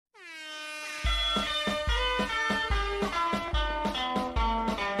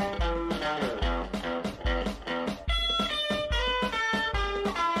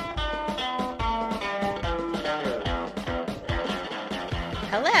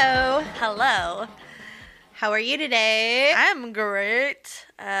Hello. Hello. How are you today? I'm great.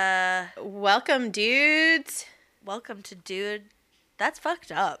 Welcome, dudes. Welcome to Dude. That's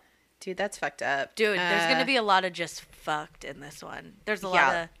fucked up. Dude, that's fucked up. Dude, there's going to be a lot of just fucked in this one. There's a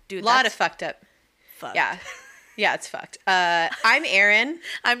lot of, dude, lot of fucked up. Fucked. Yeah. Yeah, it's fucked. I'm Erin.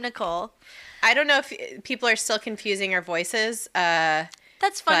 I'm Nicole. I don't know if people are still confusing our voices.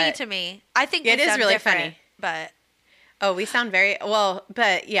 That's funny to me. I think it is really funny. But oh, we sound very well,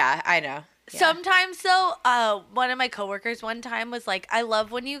 but yeah, I know. Yeah. Sometimes though, one of my coworkers one time was like, "I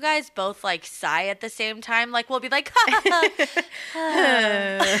love when you guys both like sigh at the same time." Like we'll be like,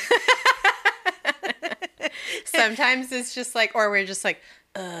 Sometimes it's just like, or we're just like,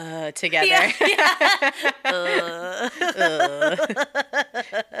 together. Yeah.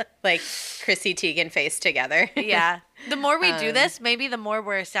 Like Chrissy Teigen face together. Yeah. The more we do this, maybe the more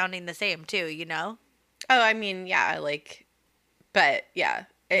we're sounding the same too, you know? Oh, I mean, yeah, like, but yeah.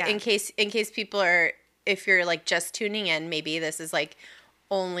 In case people are, if you're like just tuning in, maybe this is like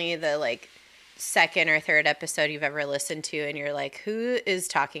only the like second or third episode you've ever listened to, and you're like, who is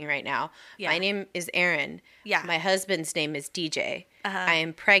talking right now? Yeah. My name is Erin. Yeah. My husband's name is DJ. I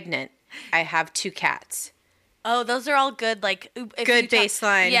am pregnant. I have 2 cats. Oh, those are all good, like... Good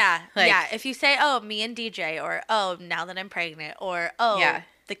baseline. Yeah, like, yeah. If you say, oh, me and DJ, or, oh, now that I'm pregnant, or, oh,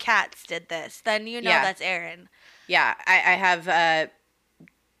 the cats did this, then you know that's Erin. Yeah, I have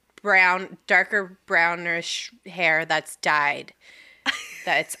darker brownish hair that's dyed.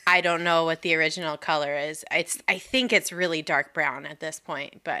 I don't know what the original color is. I think it's really dark brown at this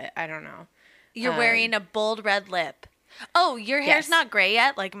point, but I don't know. You're wearing a bold red lip. Oh, your hair's not gray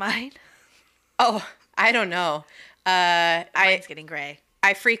yet, like mine? Oh, I don't know. Mine's getting gray.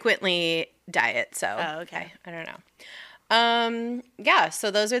 I frequently dye it, so okay. I don't know. Yeah,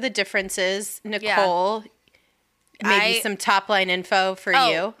 so those are the differences. Nicole, maybe some top line info for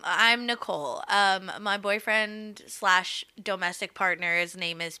you. I'm Nicole. My boyfriend / domestic partner's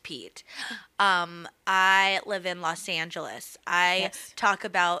name is Pete. I live in Los Angeles. I talk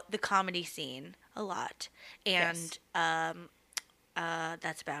about the comedy scene a lot, and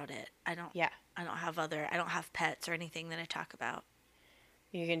that's about it. I don't have pets or anything that I talk about.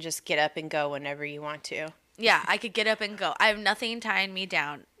 You can just get up and go whenever you want to. Yeah, I could get up and go. I have nothing tying me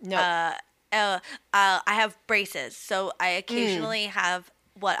down. No. I have braces, so I occasionally have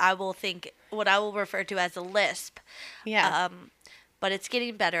what I will refer to as a lisp. Yeah. But it's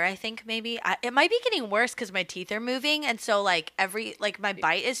getting better, I think, maybe. It might be getting worse because my teeth are moving, and so, like, my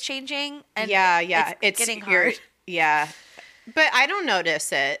bite is changing. And it's getting hard. Yeah. But I don't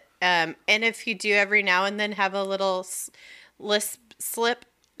notice it. And if you do every now and then have a little lisp slip,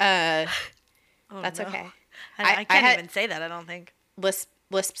 that's okay. I can't even say that, I don't think. Lisp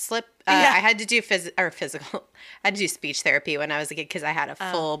slip. I had to do physical. I had to do speech therapy when I was a kid because I had a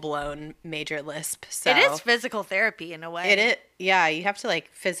full blown major lisp. So it is physical therapy in a way. It is. Yeah, you have to like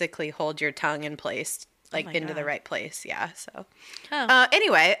physically hold your tongue in place, like into the right place. Yeah. So.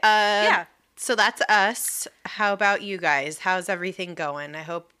 Anyway. Yeah. So that's us. How about you guys? How's everything going? I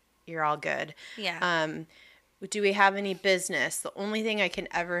hope you're all good. Yeah. Do we have any business? The only thing I can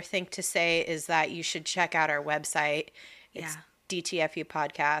ever think to say is that you should check out our website. It's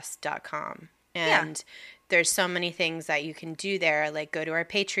dtfupodcast.com. And there's so many things that you can do there. Like go to our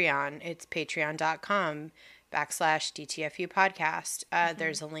Patreon. It's patreon.com/DTFUpodcast.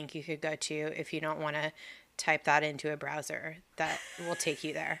 There's a link you could go to if you don't want to type that into a browser. That will take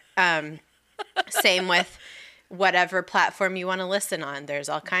you there. Same with whatever platform you want to listen on. There's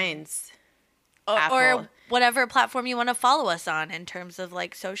all kinds. Or whatever platform you want to follow us on in terms of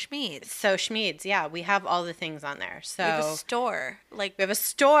like social meds. Social meds, yeah. We have all the things on there. So we have a store. We have a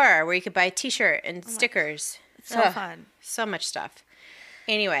store where you could buy a t-shirt and stickers. It's so fun. So much stuff.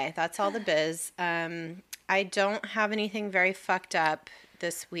 Anyway, that's all the biz. I don't have anything very fucked up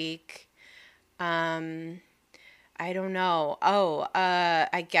this week. I don't know.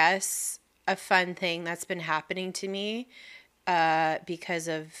 I guess a fun thing that's been happening to me because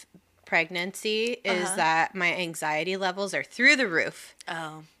of pregnancy is that my anxiety levels are through the roof.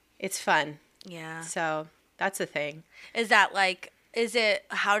 Oh. It's fun. Yeah. So that's a thing. How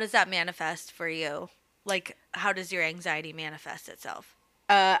does that manifest for you? Like, how does your anxiety manifest itself?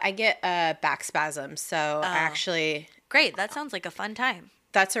 I get back spasms. So actually. Great. That sounds like a fun time.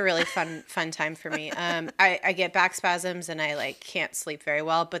 That's a really fun time for me. I get back spasms and I like can't sleep very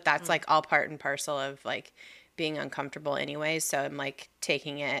well, but that's like all part and parcel of like being uncomfortable anyway. So I'm like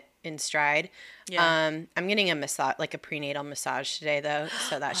taking it in stride. Yeah. I'm getting a massage, like a prenatal massage today though.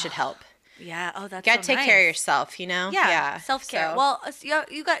 So that should help. Yeah. Oh, that's you gotta take care of yourself, you know? Yeah. Self-care. So. Well,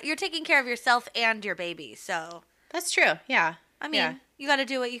 you're taking care of yourself and your baby. So that's true. Yeah. I mean, You got to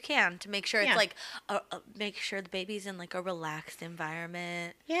do what you can to make sure it's Yeah. like, make sure the baby's in like a relaxed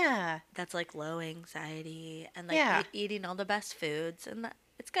environment. Yeah. That's like low anxiety and like Yeah. eating all the best foods, and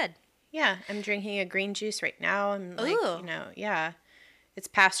it's good. Yeah. I'm drinking a green juice right now. I'm like, Ooh. yeah. It's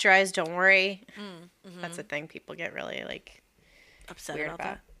pasteurized. Don't worry. Mm-hmm. That's a thing people get really like Upset weird about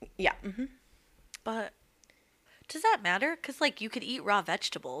about. that. Yeah. Mm-hmm. But does that matter? Because like you could eat raw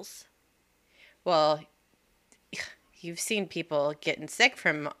vegetables. Well, you've seen people getting sick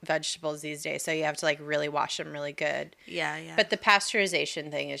from vegetables these days, so you have to like really wash them really good. Yeah, yeah. But the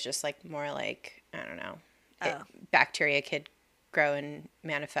pasteurization thing is just like more like, I don't know. Bacteria could grow and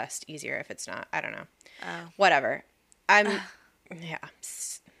manifest easier if it's not. I don't know. Oh. Whatever. Yeah.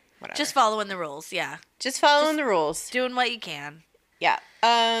 Whatever. Just following the rules, yeah. Just following the rules. Doing what you can. Yeah.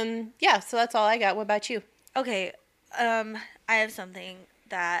 Yeah, so that's all I got. What about you? Okay. I have something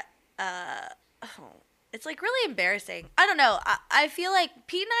that it's like really embarrassing. I don't know. I feel like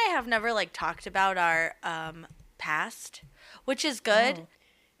Pete and I have never like talked about our past, which is good. Oh.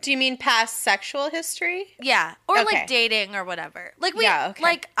 Do you mean past sexual history? Yeah, or Okay. like dating or whatever. Like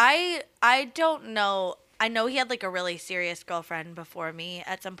like I don't know. I know he had like a really serious girlfriend before me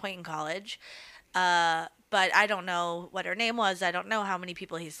at some point in college. But I don't know what her name was. I don't know how many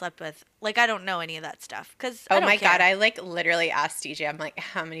people he slept with. Like, I don't know any of that stuff. Cause I Oh don't my care. God, I like literally asked DJ, I'm like,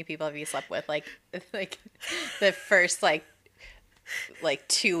 how many people have you slept with? Like the first like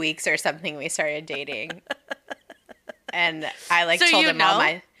 2 weeks or something we started dating. And I like So told you him all know?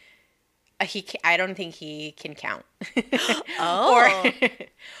 my I don't think he can count. Oh.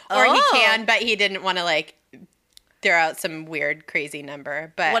 or he can, but he didn't want to like throw out some weird crazy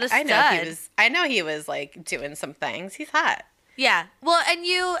number. But What a I know he was like doing some things. He's hot. Yeah. Well,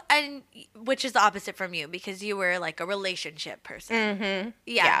 and which is the opposite from you because you were like a relationship person. Mm-hmm.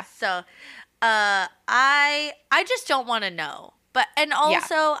 Yeah. So, I just don't want to know. But, and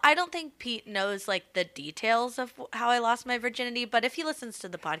also, I don't think Pete knows like the details of how I lost my virginity. But if he listens to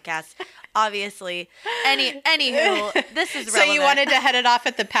the podcast, obviously, anywho, this is relevant. So you wanted to head it off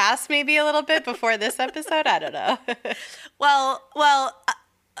at the pass maybe a little bit before this episode? I don't know. Well,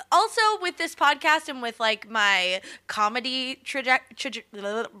 also with this podcast and with like my comedy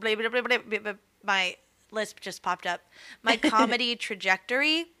my lisp just popped up. My comedy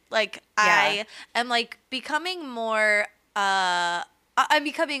trajectory, like I am like becoming more I'm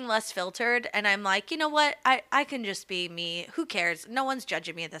becoming less filtered and I'm like, you know what? I can just be me. Who cares? No one's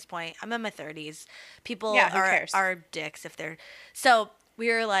judging me at this point. I'm in my 30s. People are dicks if they're. So we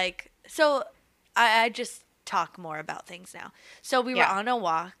were like, so I just talk more about things now. So we were on a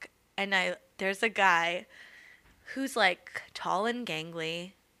walk and there's a guy who's like tall and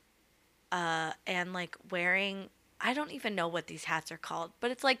gangly and like wearing, I don't even know what these hats are called,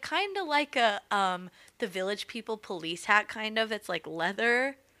 but it's like kind of like a the Village People police hat kind of. It's like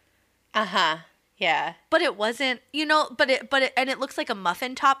leather. Uh-huh. Yeah. But it wasn't, but it looks like a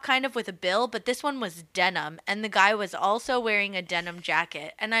muffin top kind of with a bill, but this one was denim and the guy was also wearing a denim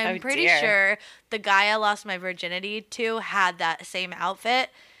jacket. And I'm pretty sure the guy I lost my virginity to had that same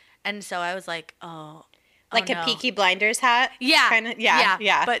outfit. And so I was like, oh, like a Peaky Blinders hat? Yeah. Kinda,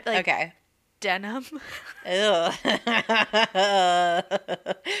 yeah. But like okay. Denim. Ew.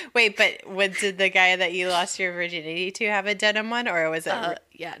 Wait, but did the guy that you lost your virginity to have a denim one, or was it?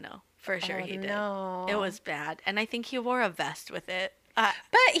 Yeah, no, for sure he did. No. It was bad, and I think he wore a vest with it. But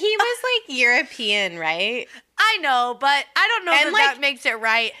he was like European, right? I know, but I don't know if that makes it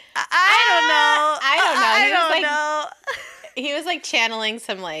right. I don't know. I don't know. He was like channeling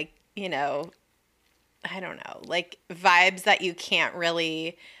some like, I don't know, like vibes that you can't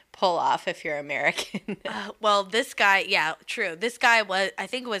really pull off if you're American. Well, this guy, yeah, true. This guy I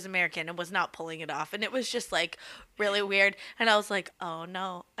think was American and was not pulling it off. And it was just like really weird. And I was like, oh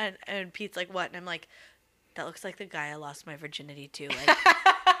no. And Pete's like, what? And I'm like, that looks like the guy I lost my virginity to. Like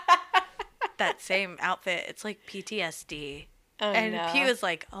that same outfit. It's like PTSD. Oh, and no. Pete was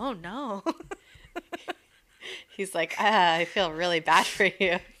like, oh no. He's like, I feel really bad for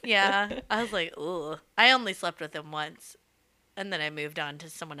you. Yeah. I was like, ooh. I only slept with him once. And then I moved on to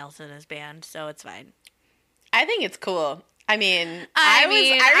someone else in his band, so it's fine. I think it's cool. I mean,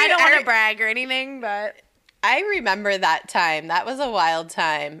 I don't want to brag or anything, but I remember that time. That was a wild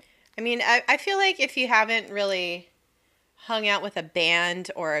time. I mean, I feel like if you haven't really hung out with a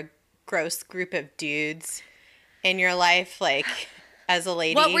band or a gross group of dudes in your life, like as a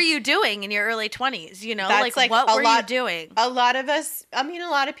lady, what were you doing in your early 20s? Like what were you doing? A lot of us. I mean,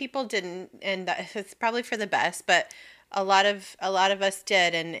 a lot of people didn't, and it's probably for the best, but. A lot of us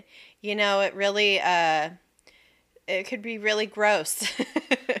did, and it really it could be really gross.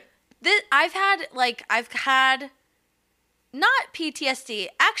 I've had not PTSD.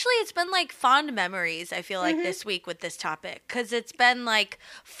 Actually, it's been like fond memories, I feel like, this week with this topic. Because it's been like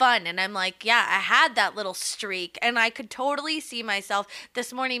fun. And I'm like, yeah, I had that little streak. And I could totally see myself.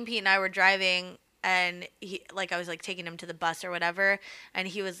 This morning, Pete and I were driving. And he, like, I was like taking him to the bus or whatever. And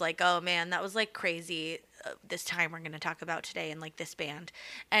he was like, oh man, that was like crazy. This time we're going to talk about today and like this band.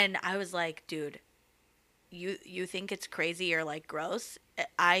 And I was like, dude, you think it's crazy or like gross?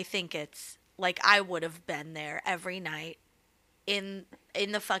 I think it's like I would have been there every night in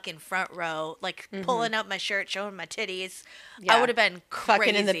the fucking front row, like pulling up my shirt, showing my titties. Yeah. I would have been crazy.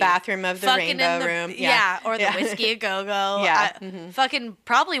 Fucking in the bathroom of the rainbow room. Yeah, or the whiskey a go-go. Yeah. Fucking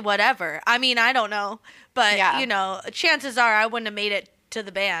probably whatever. I mean, I don't know. But, you know, chances are I wouldn't have made it to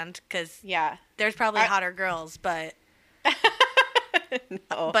the band because there's probably hotter girls. But,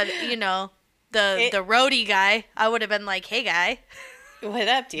 no. But you know, the roadie guy, I would have been like, hey, guy. What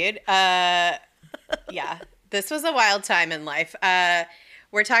up, dude? Yeah. This was a wild time in life.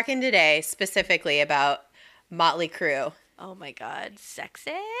 We're talking today specifically about Motley Crue. Oh my God,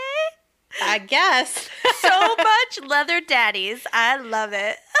 sexy. I guess. So much leather daddies. I love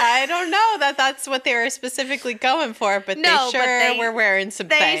it. I don't know that that's what they were specifically going for, but they were wearing some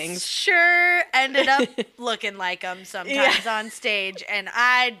things. They sure ended up looking like them sometimes on stage, and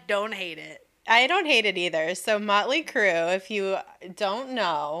I don't hate it. I don't hate it either. So Motley Crue, if you don't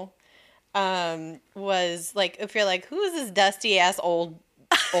know, was like, if you're like, who is this dusty ass old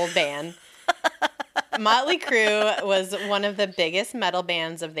band? Motley Crue was one of the biggest metal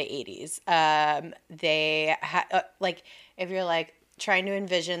bands of the 80s. They had, like, if you're like trying to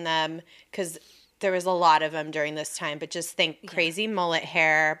envision them, because there was a lot of them during this time, but just think crazy mullet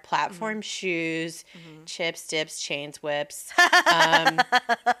hair, platform shoes, chips, dips, chains, whips.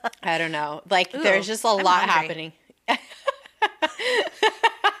 I don't know. Like, there's just a lot happening.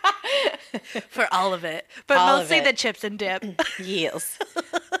 For all of it. But all mostly the chips and dip. Yes.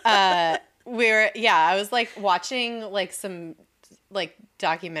 I was like watching like some like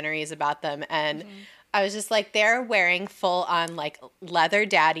documentaries about them, and I was just like, they're wearing full on like leather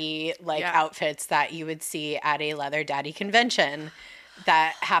daddy outfits that you would see at a leather daddy convention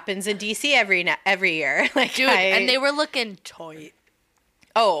that happens in DC every year. Like, dude, and they were looking tight.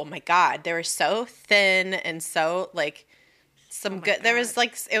 Oh my God, they were so thin and so like good. God. There was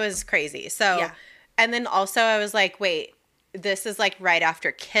like, it was crazy. So, and then also I was like, wait, this is like right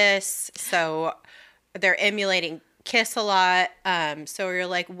after Kiss, so they're emulating Kiss a lot. So you're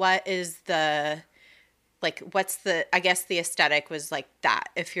like, what's the, I guess the aesthetic was like that.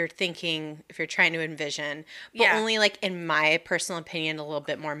 If you're trying to envision, but only like in my personal opinion, a little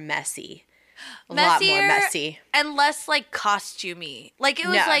bit more messy. A lot more messy. And less like costumey. Like it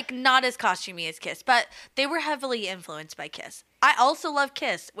was like not as costumey as Kiss, but they were heavily influenced by Kiss. I also love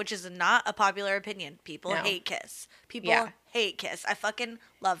Kiss, which is not a popular opinion. People hate Kiss. People hate Kiss. I fucking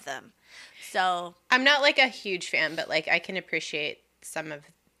love them. So I'm not like a huge fan, but like I can appreciate some of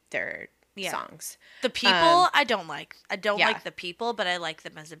their songs. The People, I don't like. I don't like the People, but I like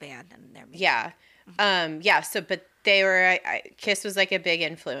them as a band and their music. Yeah. So, but they were, Kiss was like a big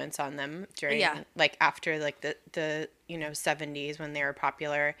influence on them during, like after like the 70s when they were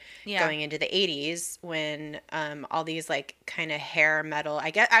popular, going into the 80s when all these like kind of hair metal,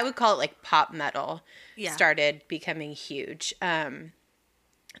 I guess I would call it like pop metal, started becoming huge.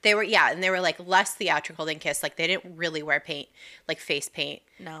 They were, and they were like less theatrical than Kiss. Like they didn't really wear paint, like face paint.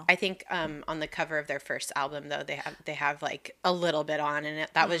 No. I think on the cover of their first album though, they have like a little bit on, and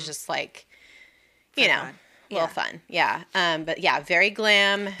that was just like, a little fun. Yeah. But yeah, very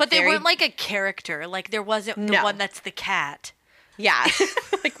glam. But they weren't like a character. Like there wasn't the one that's the cat. Yeah.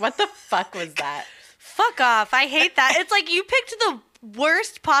 Like what the fuck was that? Fuck off. I hate that. It's like you picked the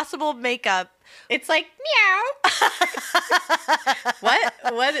worst possible makeup. It's like, meow. What?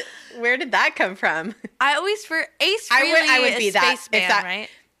 Where did that come from? I always, for Ace Frehley I would be is that, Spaceman, right?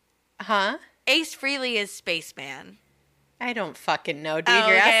 Huh? Ace Frehley is Spaceman. I don't fucking know, dude.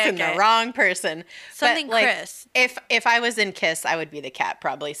 You're asking the wrong person. Something but, like, Chris. If I was in Kiss, I would be the cat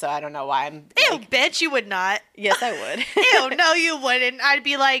probably, so I don't know why I'm... Ew, bitch, you would not. Yes, I would. Ew, no, you wouldn't. I'd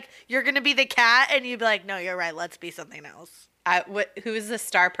be like, you're going to be the cat, and you'd be like, no, you're right, let's be something else. Who is the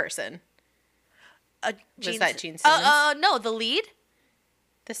star person? Was that Gene Simmons? No, the lead?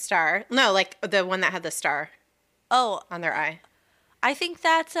 The star? No, like the one that had the star. Oh. On their eye. I think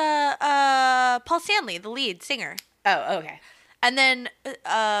that's Paul Stanley, the lead singer. Oh, okay. And then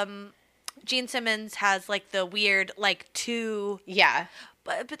Gene Simmons has like the weird like two. Yeah.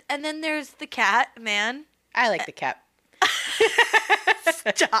 But and then there's the cat man. I like the cat.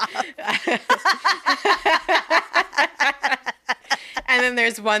 Stop. And then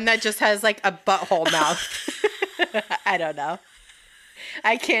there's one that just has like a butthole mouth. I don't know.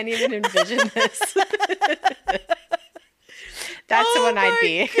 I can't even envision this. That's the one I'd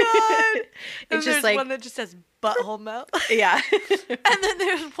be. God. It's There's just like one that just says butthole melt. yeah. And then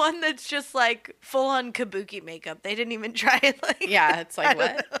there's one that's just like full on kabuki makeup. They didn't even try it. Like, Yeah, it's like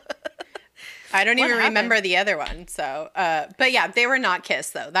what? I don't even remember the other one. So, but yeah, they were not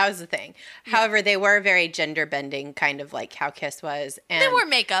Kiss though. That was the thing. Yeah. However, they were very gender bending, kind of like how Kiss was. And they wore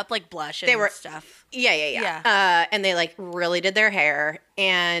makeup, like blush and stuff. Yeah. And they like really did their hair,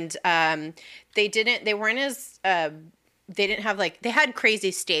 and they weren't as they didn't have like, they had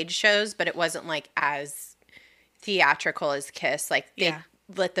crazy stage shows, but it wasn't like as theatrical as Kiss. Like they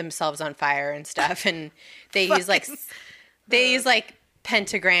lit themselves on fire and stuff, and they use like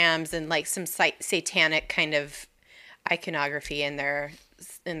pentagrams and like some satanic kind of iconography in their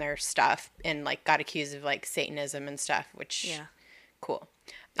stuff, and like got accused of like Satanism and stuff, which cool.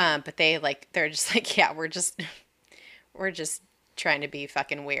 But they're just like, yeah, we're just trying to be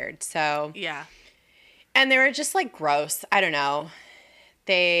fucking weird. So yeah. And they were just like gross. I don't know.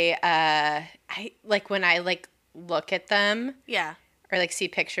 They when I like look at them, or like see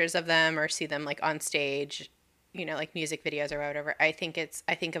pictures of them or see them like on stage, you know, like music videos or whatever, I think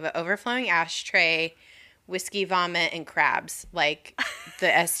of an overflowing ashtray, whiskey vomit, and crabs, like the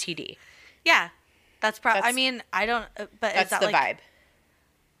STD. Yeah. That's probably, I mean, I don't, but that's is that the like, vibe.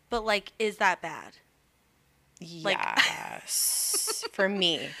 But like, is that bad? Yes. For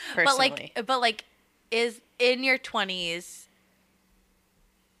me, personally. But like, is in your 20s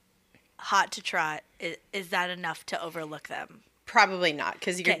hot to trot, is that enough to overlook them? Probably not,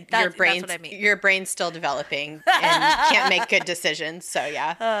 because your brain's still developing and can't make good decisions. So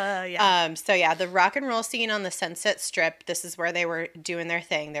yeah. So yeah, the rock and roll scene on the Sunset Strip. This is where they were doing their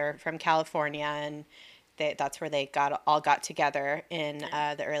thing. They're from California, and that's where they all got together in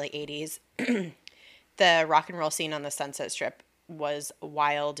the early '80s. The rock and roll scene on the Sunset Strip was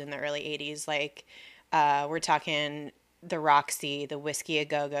wild in the early '80s. Like we're talking the Roxy, the Whiskey A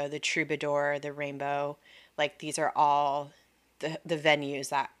Go Go, the Troubadour, the Rainbow. Like these are all the venues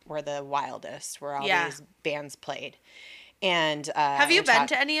that were the wildest, where all these bands played. And have you been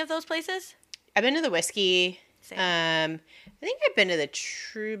to any of those places? I've been to the Whiskey. Same. I think I've been to the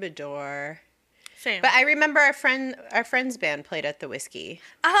Troubadour. Same. But I remember our friend's band played at the Whiskey.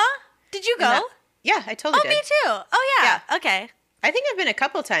 Did you go? Yeah, I totally did. Me too. Oh yeah. Okay. I think I've been a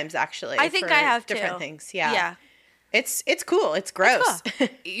couple times actually. I think I have different too. Things. Yeah. Yeah. It's cool. It's gross. It's cool.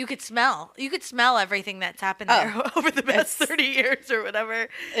 You could smell everything that's happened there over the past 30 years or whatever.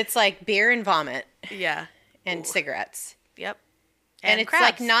 It's like beer and vomit. Yeah. And cigarettes. Yep. And it's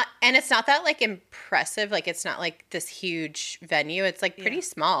crabs. It's not that like impressive. Like it's not like this huge venue. It's like pretty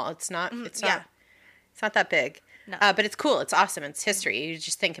small. It's not that big. No. But it's cool. It's awesome. It's history. You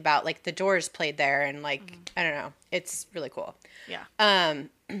just think about like the Doors played there, and like I don't know. It's really cool. Yeah. And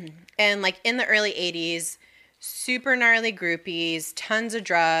like in the early '80s, super gnarly groupies, tons of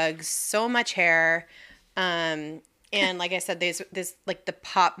drugs, so much hair, and like I said, this like the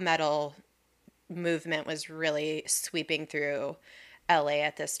pop metal movement was really sweeping through LA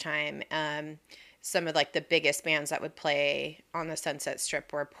at this time. Some of like the biggest bands that would play on the Sunset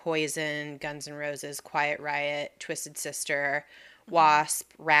Strip were Poison, Guns N' Roses, Quiet Riot, Twisted Sister,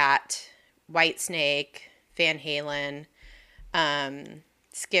 Wasp, Rat, Whitesnake, Van Halen,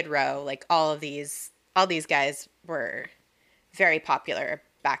 Skid Row. Like all these guys were very popular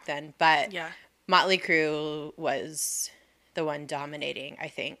back then. But Motley Eüüüü was the one dominating, I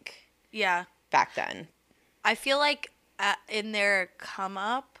think. Yeah. Back then. I feel like in their come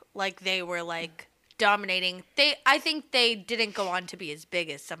up, like they were like dominating. I think they didn't go on to be as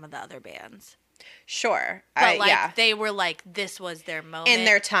big as some of the other bands. Sure. But they were like, this was their moment. In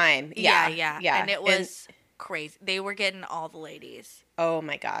their time. Yeah. And it was crazy. They were getting all the ladies. Oh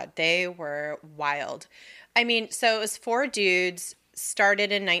my God. They were wild. I mean, so it was 4 dudes,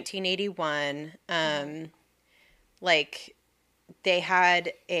 started in 1981. Like they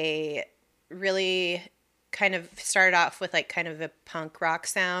had a really kind of started off with like kind of a punk rock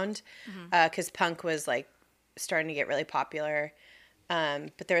sound, because punk was like starting to get really popular.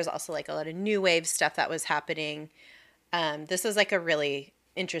 But there was also like a lot of new wave stuff that was happening. This was like a really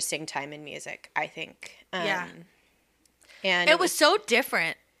interesting time in music, I think. And it was so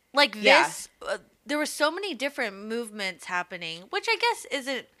different. Like this, there were so many different movements happening, which I guess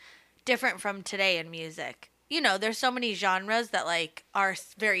isn't different from today in music. You know, there's so many genres that like are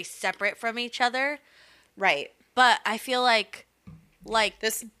very separate from each other. Right. But I feel like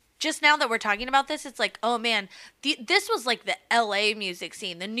this just now that we're talking about this, it's like, oh man, this was like the LA music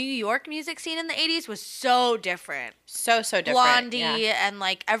scene. The New York music scene in the 80s was so different. So different. Blondie and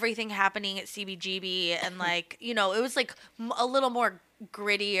like everything happening at CBGB and like, you know, it was like a little more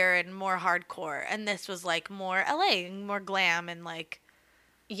grittier and more hardcore. And this was like more LA and more glam and like.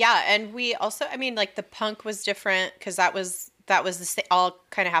 Yeah. And we also, I mean, like the punk was different because that was all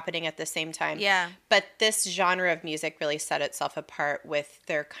kind of happening at the same time. Yeah. But this genre of music really set itself apart with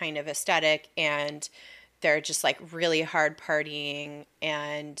their kind of aesthetic, and they're just like really hard partying,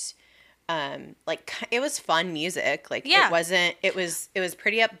 and like it was fun music. Like it was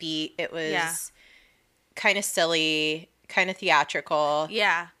pretty upbeat. It was kind of silly, kind of theatrical.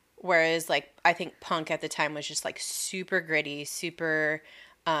 Yeah. Whereas like I think punk at the time was just like super gritty, super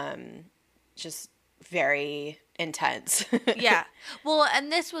just very intense. Yeah. Well,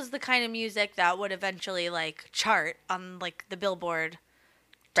 and this was the kind of music that would eventually like chart on like the Billboard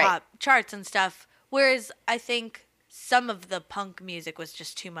top charts and stuff. Whereas I think some of the punk music was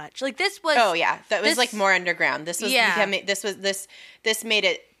just too much. Like this was. Oh yeah, that was like more underground. This was this made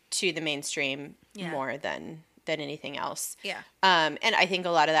it to the mainstream more than anything else. Yeah. And I think a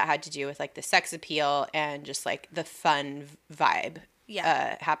lot of that had to do with like the sex appeal and just like the fun vibe.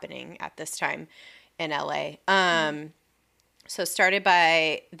 Happening at this time in LA. So started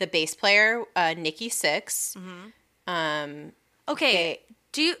by the bass player, Nikki Sixx. Okay.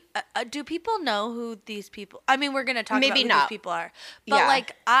 Do people know who these people? I mean, we're gonna talk about who these people are, but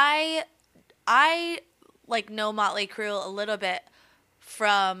like I like know Motley Crue a little bit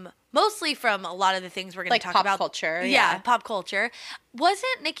mostly from a lot of the things we're gonna talk about. Pop culture. Yeah, pop culture.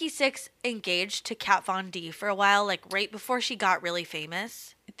 Wasn't Nikki Sixx engaged to Kat Von D for a while, like right before she got really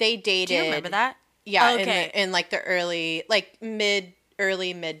famous? They dated. Do you remember that? Yeah, okay. in like the early mid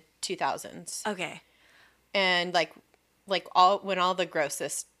 2000s. Okay. And like when all the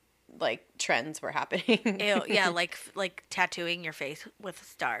grossest like trends were happening. Ew, yeah, like tattooing your face with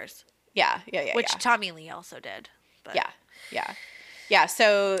stars. Yeah. Which Tommy Lee also did. But. Yeah,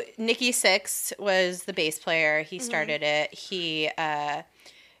 so Nikki Sixx was the bass player. He started it. He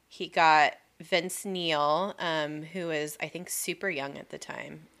got Vince Neil, who was, I think, super young at the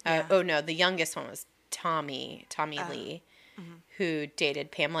time. Oh, no, the youngest one was Tommy Lee, who dated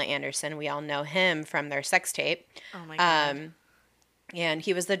Pamela Anderson. We all know him from their sex tape. Oh, my God. And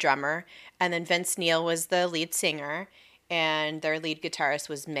he was the drummer. And then Vince Neil was the lead singer. And their lead guitarist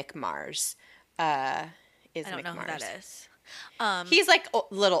was Mick Mars. I don't know who that is. He's like a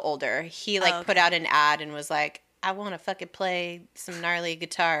little older. He put out an ad and was like, I want to fucking play some gnarly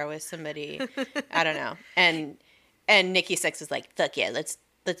guitar with somebody. I don't know. And Nikki Sixx was like, fuck yeah, let's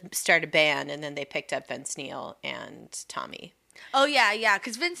start a band. And then they picked up Vince Neil and Tommy. Oh yeah,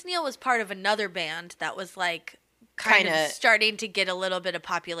 because Vince Neil was part of another band that was like kind of starting to get a little bit of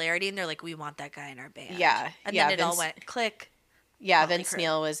popularity, and they're like, we want that guy in our band. Yeah, and then it all went click. Yeah, Vince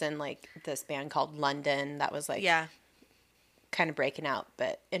Neil was in like this band called London that was like kind of breaking out,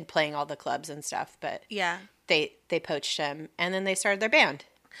 but and playing all the clubs and stuff. But they poached him, and then they started their band.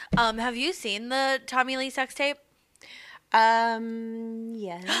 Have you seen the Tommy Lee sex tape?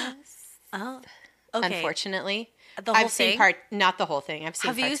 Yes. Oh, okay. Unfortunately, I've seen not the whole thing. I've seen.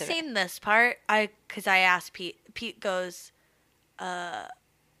 Have you seen this part? Because I asked Pete. Pete goes, "Oh,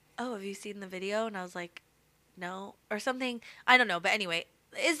 have you seen the video?" And I was like, "No," or something. I don't know. But anyway,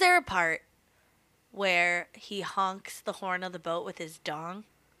 is there a part where he honks the horn of the boat with his dong?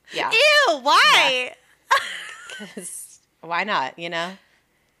 Yeah. Ew! Why? Because why not? You know.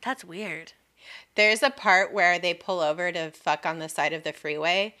 That's weird. There's a part where they pull over to fuck on the side of the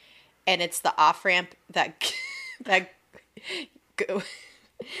freeway, and it's the off ramp that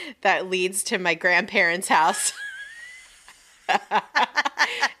leads to my grandparents' house.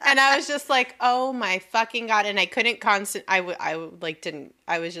 And I was just like, oh my fucking God. And I couldn't I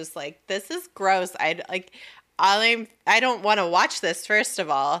was just like, this is gross. I don't want to watch this, first of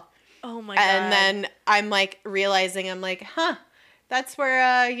all. Oh my God. And then I'm like realizing, I'm like, huh, that's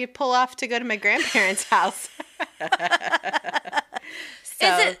where you pull off to go to my grandparents' house.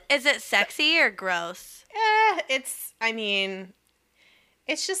 So, is it sexy or gross? It's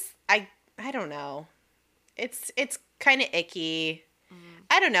just, I don't know. It's kind of icky.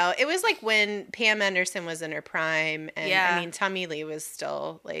 I don't know. It was like when Pam Anderson was in her prime, and I mean, Tommy Lee was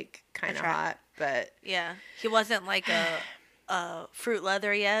still like kind of hot, but yeah, he wasn't like a fruit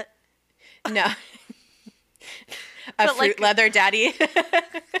leather yet. No, fruit leather daddy,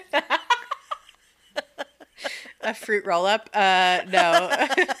 a fruit roll up. No,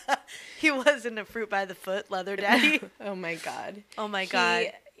 he wasn't a fruit by the foot leather daddy. Oh my God. Oh my God.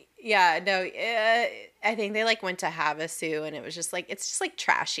 Yeah, no, I think they like went to Havasu and it was just like it's just like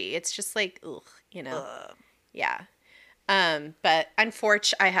trashy. It's just like ugh, you know. Ugh. Yeah. But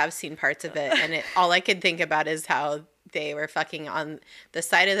unfortunately, I have seen parts of it, and all I could think about is how they were fucking on the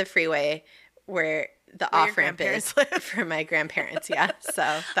side of the freeway where the Where your off ramp is grandparents live. for my grandparents. Yeah,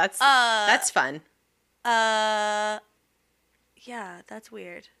 so that's fun. Yeah, that's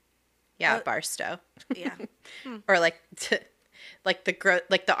weird. Yeah, Barstow, Yeah. or like like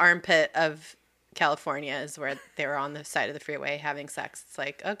like the armpit of California is where they were on the side of the freeway having sex. It's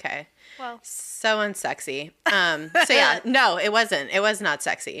like, okay, Well, so unsexy. So yeah, no, it wasn't. It was not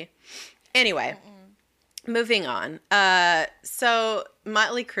sexy. Anyway, moving on. So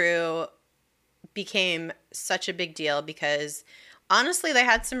Motley Crue became such a big deal because honestly, they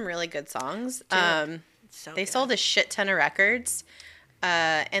had some really good songs. so They good. sold a shit ton of records,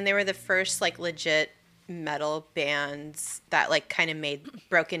 and they were the first like legit metal bands that like kind of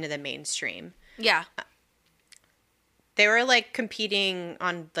broke into the mainstream. Yeah. They were like competing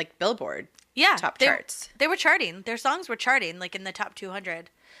on like Billboard top charts. They were charting. Their songs were charting like in the top 200.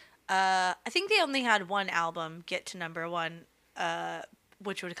 I think they only had one album get to number one,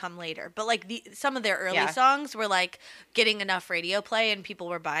 which would come later. But like some of their early songs were like getting enough radio play and people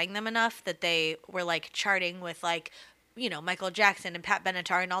were buying them enough that they were like charting with like, you know, Michael Jackson and Pat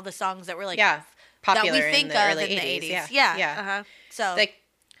Benatar and all the songs that were like popular that we think in the of early in 80s. the 80s. Yeah. Uh-huh. So like,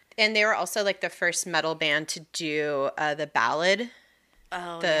 and they were also like the first metal band to do the ballad.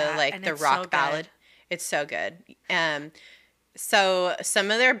 The rock ballad. It's so good. So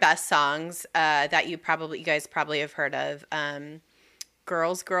some of their best songs that you guys probably have heard of,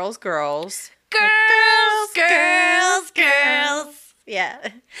 Girls, Girls, Girls. Girls, girls, girls. Yeah.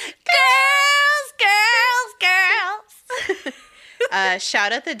 Girls, girls, girls.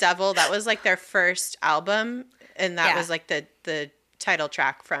 Shout at the Devil. That was like their first album. And that was like the title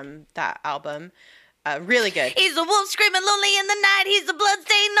track from that album. Really good. He's a wolf screaming lonely in the night. He's a blood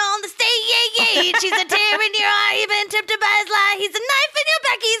stain on the stage. He's a tear in your eye. You've been tempted by his lie. He's a knife in your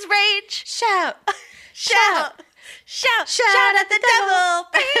back. He's rage. Shout. Shout. Shout. Shout at the devil.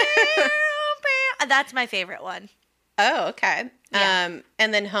 That's my favorite one. Oh, okay. Yeah.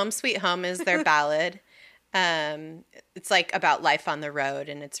 And then Home Sweet Home is their ballad. It's like about life on the road,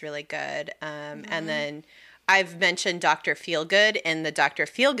 and it's really good. And then I've mentioned Dr. Feelgood in the Dr.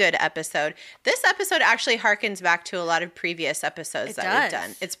 Feelgood episode. This episode actually harkens back to a lot of previous episodes that we've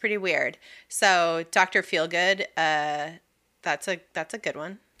done. It's pretty weird. So Dr. Feelgood, that's a good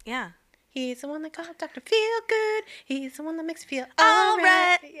one. Yeah. He's the one that got Dr. Feelgood. He's the one that makes you feel all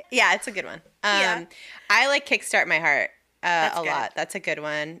right. Yeah, it's a good one. I like Kickstart My Heart a lot. That's a good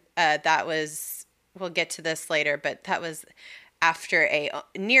one. That was, we'll get to this later, but that was after a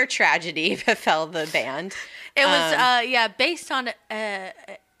near tragedy befell the band. It was, based on a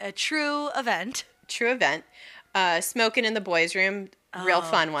true event. True event. Smoking in the Boys' Room, real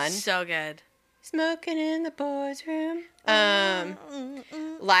fun one. So good. Smoking in the Boys' Room.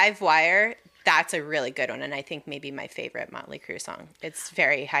 Live Wire, that's a really good one, and I think maybe my favorite Motley Crue song. It's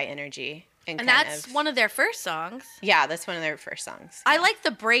very high energy. And that's one of their first songs. Yeah, that's one of their first songs. I like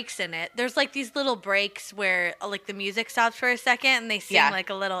the breaks in it. There's like these little breaks where like the music stops for a second and they sing like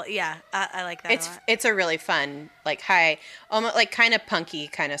a little. Yeah, I like that. It's a really fun, like high, almost like kind of punky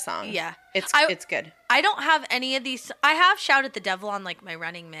kind of song. Yeah, it's good. I don't have any of these. I have Shout at the Devil on like my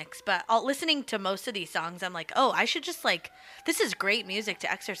running mix, but listening to most of these songs, I'm like, oh, I should just like, this is great music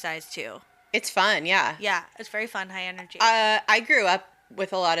to exercise to. It's fun, yeah. Yeah, it's very fun, high energy. I grew up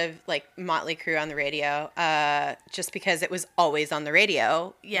with a lot of like Motley Crue on the radio, just because it was always on the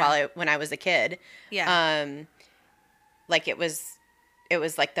radio when I was a kid. Yeah. Like it was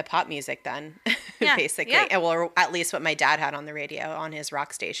like the pop music then, basically. Yeah. Or at least what my dad had on the radio on his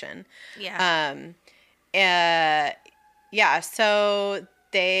rock station. Yeah. So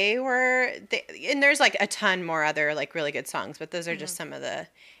and there's like a ton more other like really good songs, but those are just some of the,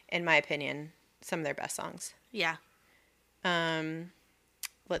 in my opinion, some of their best songs. Yeah.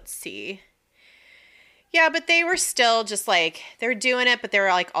 Let's see. Yeah, but they were still just like, they were doing it, but they were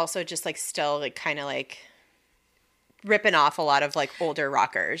like also just like still like kind of like ripping off a lot of like older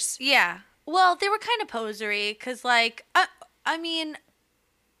rockers. Yeah. Well, they were kind of posery because like, I mean,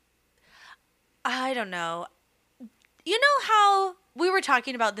 I don't know. you know how we were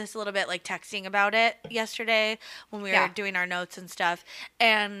talking about this a little bit, like texting about it yesterday when we were doing our notes and stuff.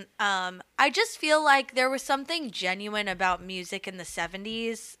 And I just feel like there was something genuine about music in the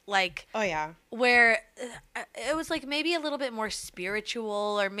 70s, like, oh yeah, where it was like maybe a little bit more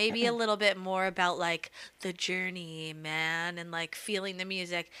spiritual, or maybe a little bit more about like the journey, man, and like feeling the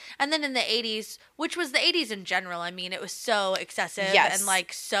music. And then in the 80s, which was the 80s in general, I mean, it was so excessive and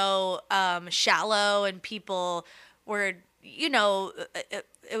like so shallow, and people were, you know,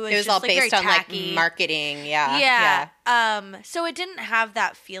 it was just all like based very on tacky. like marketing. Yeah. So it didn't have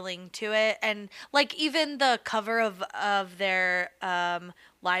that feeling to it, and like even the cover of their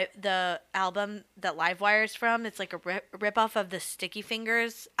the album that Livewire's from, it's like a rip off of the Sticky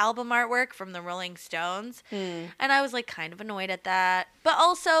Fingers album artwork from the Rolling Stones. And I was like kind of annoyed at that. But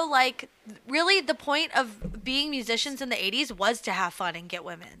also, like, really the point of being musicians in the 80s was to have fun and get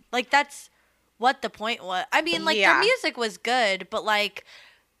women. Like, that's what the point was. I mean, like, their music was good, but like,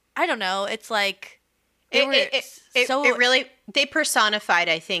 I don't know, it's like they personified,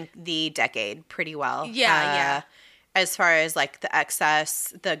 I think, the decade pretty well. Yeah. As far as like the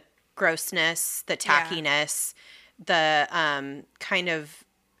excess, the grossness, the tackiness, the kind of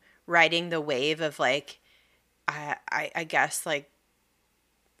riding the wave of like, I guess like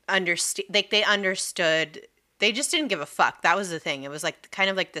they understood. They just didn't give a fuck. That was the thing. It was like kind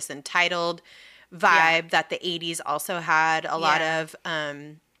of like this entitled vibe that the 80s also had a lot of.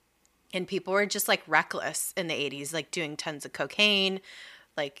 And people were just like reckless in the 80s, like doing tons of cocaine.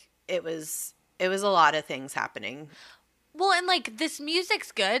 Like it was a lot of things happening. Well, and like this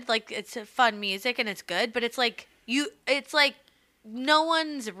music's good. Like it's fun music and it's good, but it's like it's like no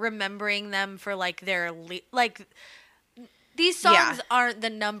one's remembering them for like their like these songs aren't the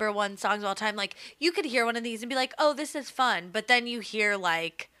number one songs of all time. Like you could hear one of these and be like, "Oh, this is fun," but then you hear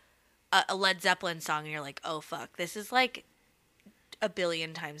like a Led Zeppelin song and you're like, "Oh fuck, this is like a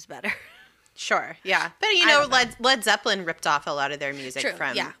billion times better." Sure, yeah, but you know, Led Zeppelin ripped off a lot of their music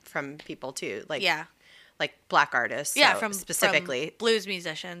from people too, like like black artists, from specifically from blues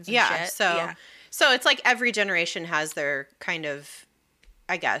musicians. And shit. So it's like every generation has their kind of,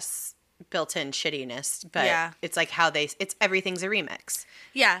 I guess, built-in shittiness, but it's like it's everything's a remix.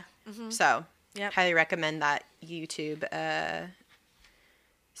 Yeah. So highly recommend that YouTube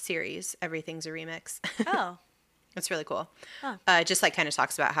series. Everything's a remix. Oh. It's really cool. Oh. Just like kind of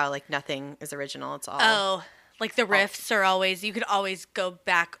talks about how like nothing is original. It's all. Oh, like the riffs are always, you could always go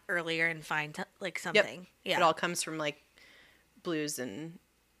back earlier and find like something. Yep. Yeah. It all comes from like blues and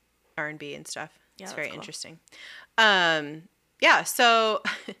R&B and stuff. Yeah, it's very interesting. Yeah. So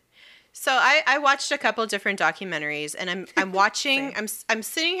I watched a couple different documentaries, and I'm watching, I'm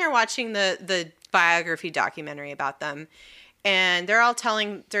sitting here watching the biography documentary about them. And they're all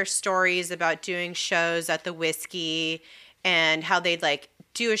telling their stories about doing shows at the Whiskey and how they'd like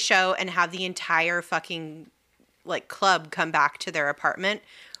do a show and have the entire fucking like club come back to their apartment,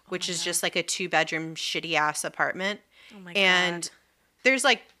 which is just like a 2-bedroom shitty ass apartment. Oh my God. There's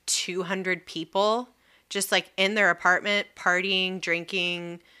like 200 people just like in their apartment partying,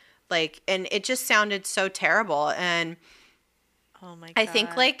 drinking, like, and it just sounded so terrible. And oh my God. I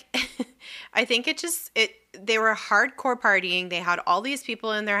think like they were hardcore partying. They had all these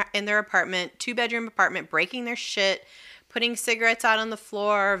people in their apartment, 2-bedroom apartment, breaking their shit, putting cigarettes out on the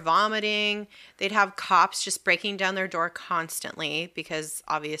floor, vomiting. They'd have cops just breaking down their door constantly because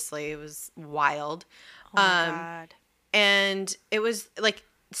obviously it was wild. Oh my God. And it was like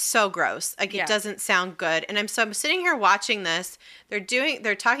so gross. Like it doesn't sound good. And I'm sitting here watching this.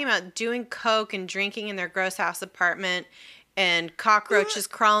 They're talking about doing coke and drinking in their gross ass apartment, and cockroaches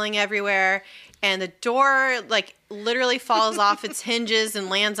crawling everywhere, and the door like literally falls off its hinges and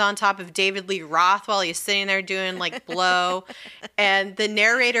lands on top of David Lee Roth while he's sitting there doing like blow. And the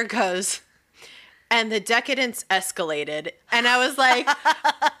narrator goes, and the decadence escalated. And I was like,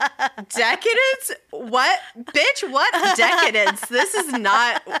 decadence? What? Bitch, what decadence? This is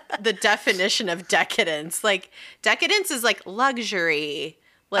not the definition of decadence. Like, decadence is like luxury.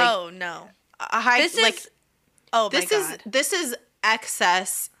 Like, oh, no. This is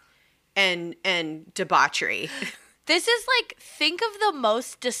excess and debauchery. This is like, think of the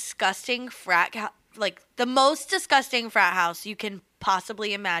most disgusting the most disgusting frat house you can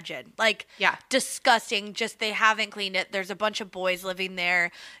possibly imagine. Like, disgusting. Just they haven't cleaned it. There's a bunch of boys living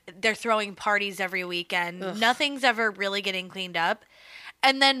there. They're throwing parties every weekend. Ugh. Nothing's ever really getting cleaned up.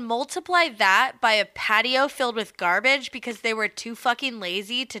 and then multiply that by a patio filled with garbage because they were too fucking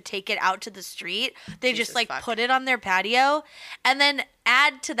lazy to take it out to the street. They just like put it on their patio, and then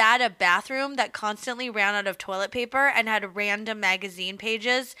add to that a bathroom that constantly ran out of toilet paper and had random magazine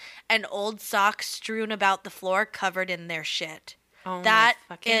pages and old socks strewn about the floor covered in their shit. Oh, that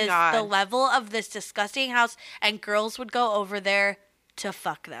my fucking is God. the level of this disgusting house, and girls would go over there to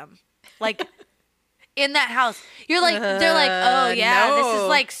fuck them. Like, in that house. You're like, they're like, oh, yeah, this is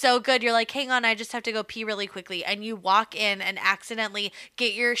like so good. You're like, hang on, I just have to go pee really quickly. And you walk in and accidentally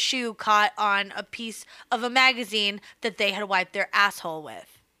get your shoe caught on a piece of a magazine that they had wiped their asshole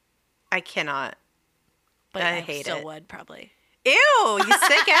with. I cannot. But I hate still it. would, probably. Ew, you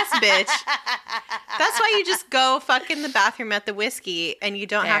sick ass bitch. That's why you just go fuck in the bathroom at the whiskey and you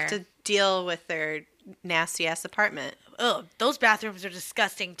don't have to deal with their nasty ass apartment. Oh, those bathrooms are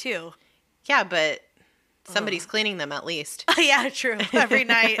disgusting too. Yeah, but somebody's cleaning them at least. Yeah, true. Every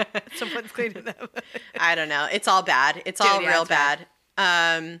night someone's cleaning them. I don't know. It's all bad. It's all real it's bad.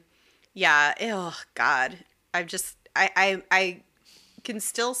 Yeah. Ew, God. I can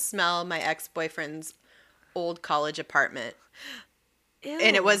still smell my ex-boyfriend's old college apartment. Ew.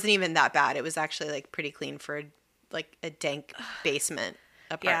 And it wasn't even that bad. It was actually like pretty clean for like a dank basement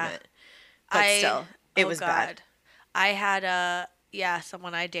apartment. But still, it was bad. I had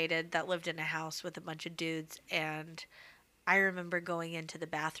someone I dated that lived in a house with a bunch of dudes, and I remember going into the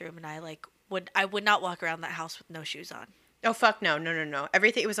bathroom and I would not walk around that house with no shoes on. Oh fuck no.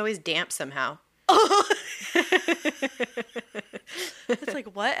 Everything, it was always damp somehow. It's like,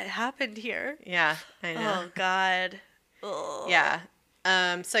 what happened here? Yeah, I know. Oh God. Ugh. Yeah.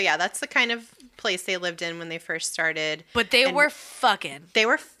 So yeah, that's the kind of place they lived in when they first started. But they were fucking. They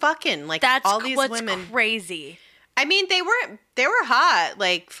were fucking like That's all these what's women. crazy. I mean, they were hot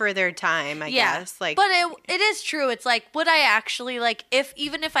like for their time, I guess. Like, but it is true. It's like, would I actually like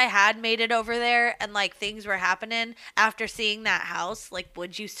even if I had made it over there and like things were happening after seeing that house, like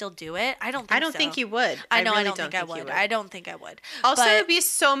would you still do it? I don't think you would. I know. really I don't think I would. I don't think I would. Also, it would be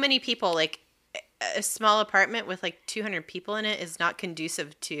so many people. Like a small apartment with like 200 people in it is not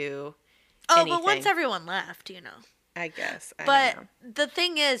conducive to. Anything. But once everyone left, I guess. But the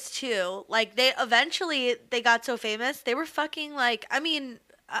thing is, too, like, they got so famous, they were fucking, like, I mean,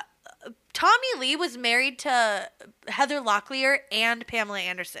 Tommy Lee was married to Heather Locklear and Pamela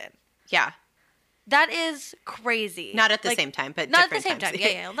Anderson. Yeah. That is crazy. Not at the same time, but not at the same times.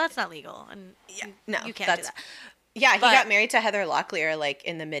 time. Yeah, well, that's not legal. And you can't do that. Yeah, he got married to Heather Locklear, like,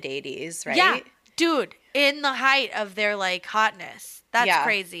 in the mid-'80s, right? Yeah, dude, in the height of their, like, hotness. That's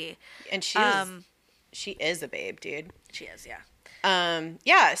crazy. And she is a babe, dude. She is, yeah.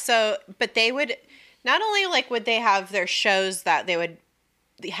 Yeah, so, but they would, not only, like, would they have their shows that they would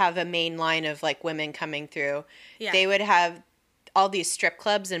have a main line of, like, women coming through. Yeah. They would have all these strip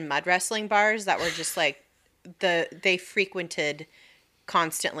clubs and mud wrestling bars that were just, like, they frequented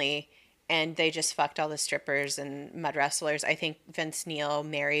constantly, and they just fucked all the strippers and mud wrestlers. I think Vince Neil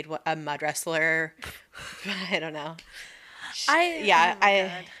married a mud wrestler. I don't know.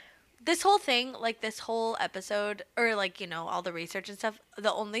 This whole thing, like this whole episode, or like, all the research and stuff,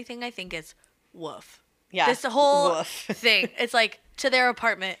 the only thing I think is woof. Yeah. This whole thing. It's like, to their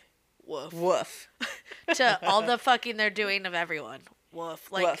apartment, woof. Woof. To all the fucking they're doing of everyone,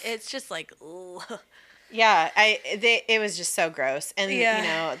 woof. Like, woof. It's just like, ugh. Yeah, it was just so gross. And,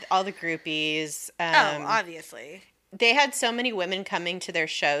 all the groupies. Obviously. They had so many women coming to their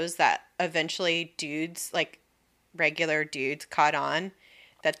shows that eventually dudes, like regular dudes, caught on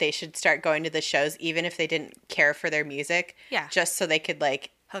that they should start going to the shows even if they didn't care for their music. Yeah. Just so they could,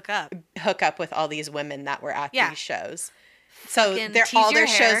 like, hook up with all these women that were at these shows. So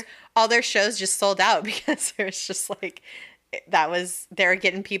all their shows just sold out because it was just like they were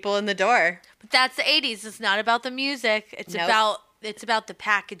getting people in the door. But that's the 80s. It's not about the music. It's about the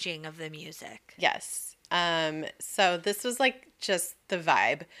packaging of the music. Yes. So this was like just the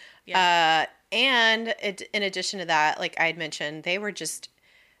vibe. Yeah. And in addition to that, like I had mentioned, they were just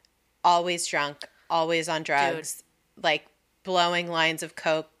always drunk, always on drugs, like blowing lines of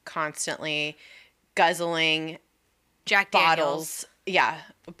coke constantly, guzzling Jack bottles. Daniels. Yeah,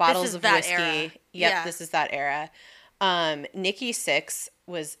 bottles of whiskey. Era. Yep, yeah. This is that era. Nikki Sixx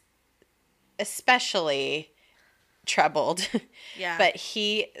was especially troubled. Yeah. But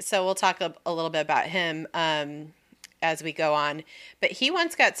so we'll talk a little bit about him as we go on. But he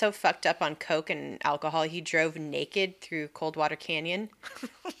once got so fucked up on coke and alcohol, he drove naked through Coldwater Canyon,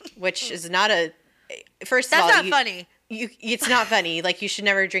 which is not first of all, that's not funny. It's not funny. Like, you should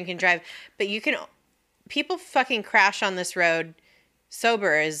never drink and drive. But people fucking crash on this road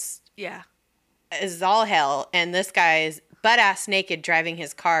sober as all hell. And this guy is butt-ass naked driving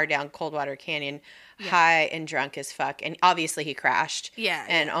his car down Coldwater Canyon, high and drunk as fuck. And obviously he crashed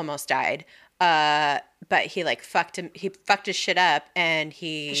and almost died. But he like fucked his shit up, and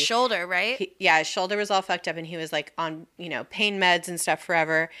his shoulder, right? His shoulder was all fucked up, and he was like on, pain meds and stuff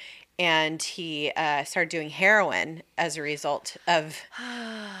forever. And he started doing heroin as a result of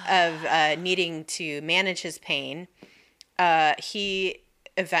needing to manage his pain. He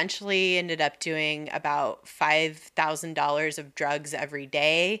eventually ended up doing about $5,000 of drugs every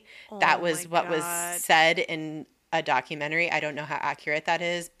day. That was what was said in a documentary. I don't know how accurate that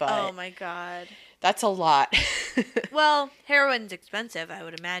is, but oh my God, that's a lot. Well, heroin's expensive, I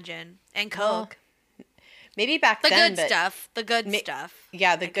would imagine, and coke. Maybe back then, the good stuff.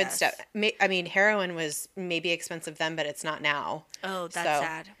 Yeah, the good stuff. I mean, heroin was maybe expensive then, but it's not now. Oh, that's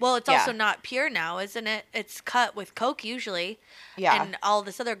sad. Well, it's also not pure now, isn't it? It's cut with coke usually. Yeah. And all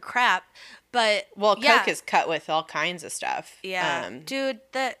this other crap. But coke is cut with all kinds of stuff. Yeah. Dude,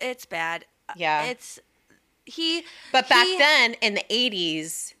 it's bad. Yeah. But back then in the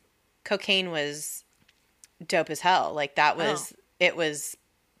 80s, cocaine was dope as hell. Like it was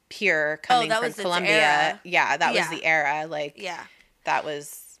pure coming from Colombia. Yeah, that was the era. Like, that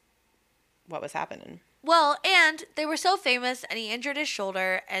was what was happening. Well, and they were so famous, and he injured his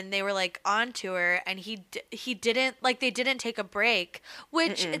shoulder, and they were like on tour, and he didn't, like, they didn't take a break,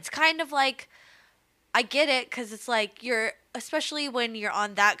 which it's kind of like, I get it, because it's like especially when you're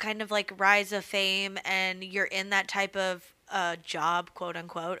on that kind of like rise of fame, and you're in that type of job, quote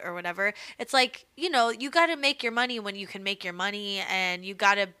unquote, or whatever. It's like, you got to make your money when you can make your money, and you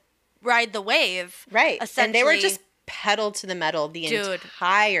got to ride the wave. Right. And they were just pedal to the metal the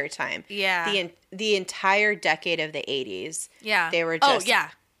entire time. Yeah. The entire decade of the 80s. Yeah. They were just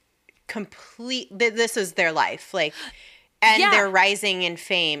this is their life. Like, and they're rising in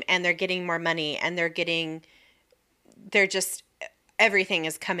fame, and they're getting more money, and they're just, everything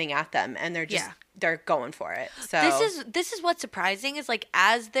is coming at them, and they're just, they're going for it. So this is what's surprising is, like,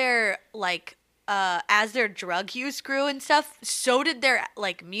 as their drug use grew and stuff, so did their,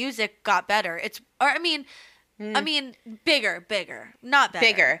 like, music got better. Bigger, not better.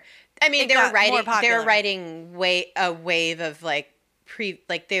 Bigger. I mean, they were writing a wave of like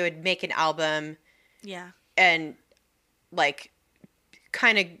they would make an album, and like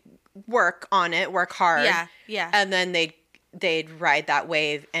kind of work hard, and then they'd ride that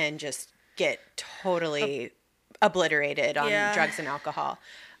wave and just get totally obliterated on drugs and alcohol,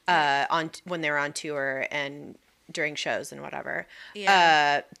 when they were on tour and during shows and whatever.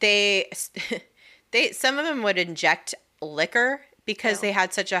 Some of them would inject liquor because they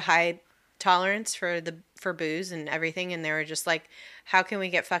had such a high tolerance for booze and everything, and they were just like, how can we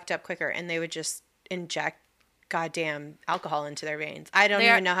get fucked up quicker? And they would just inject goddamn alcohol into their veins. I don't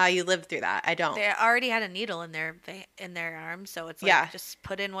even know how you lived through that. I don't. They already had a needle in their arm, so it's like, just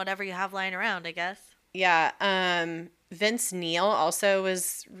put in whatever you have lying around, I guess. Yeah. Vince Neil also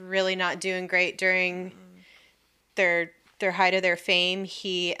was really not doing great during their height of their fame.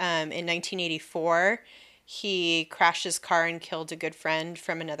 He, in 1984, he crashed his car and killed a good friend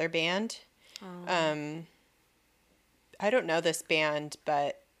from another band. Oh. I don't know this band,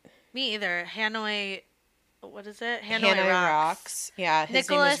 but... Me either. Hanoi... What is it? Hanoi Rocks. Yeah, his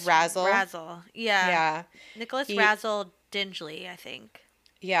name was Razzle. Razzle. Yeah. Nicholas Razzle Dingley, I think.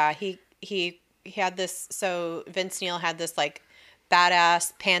 Yeah, he had this... So Vince Neil had this, like,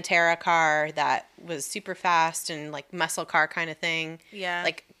 badass Pantera car that was super fast and like muscle car kind of thing. Yeah.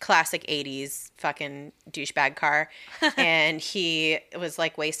 Like classic 80s fucking douchebag car. And he was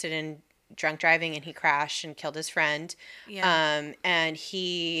like wasted and drunk driving, and he crashed and killed his friend. Yeah. And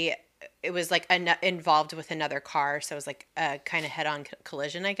it was like involved with another car. So it was like a kind of head on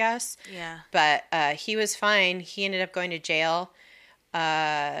collision, I guess. Yeah. But he was fine. He ended up going to jail.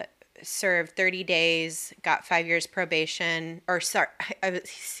 Served 30 days, got 5 years probation, or sorry,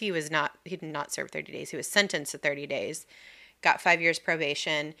 he did not serve 30 days. He was sentenced to 30 days, got 5 years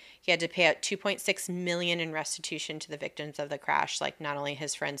probation. He had to pay out $2.6 million in restitution to the victims of the crash, like not only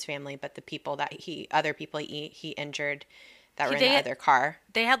his friend's family, but the people other people he injured that were in the other car.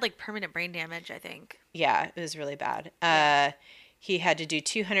 They had like permanent brain damage, I think. Yeah, it was really bad. He had to do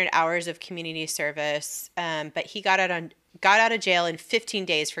 200 hours of community service, but he got out of jail in 15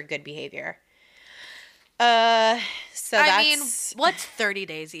 days for good behavior. I mean, what's 30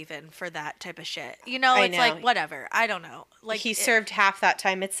 days even for that type of shit? It's like, whatever. I don't know. Like, he served half that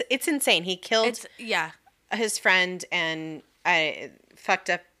time. It's insane. He killed his friend, and I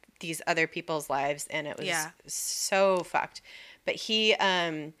fucked up these other people's lives, and it was so fucked. But he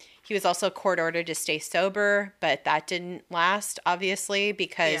was also court ordered to stay sober, but that didn't last, obviously,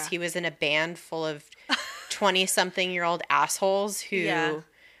 because he was in a band full of 20-something-year-old assholes who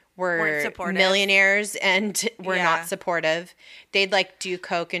Weren't were supportive. millionaires and were Yeah. not supportive. They'd like do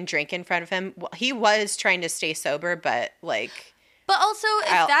coke and drink in front of him. Well, he was trying to stay sober, but like, But also,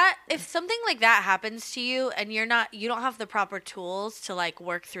 if something like that happens to you and you don't have the proper tools to like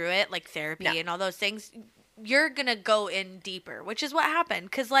work through it, like therapy No. and all those things, you're gonna go in deeper, which is what happened.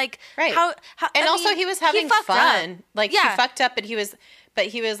 Because like, right. how And I also mean, he was having fucked fun. up. Like he fucked up, but he was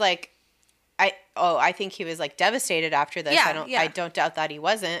like, I think he was like devastated after this. Yeah, I don't doubt that he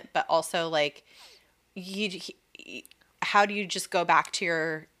wasn't, but also like, how do you just go back to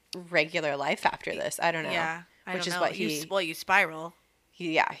your regular life after this? I don't know. Yeah, I which don't is know. what you spiral.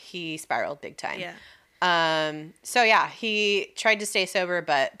 he spiraled big time. Yeah. So yeah, he tried to stay sober,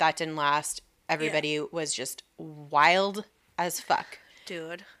 but that didn't last. Everybody was just wild as fuck.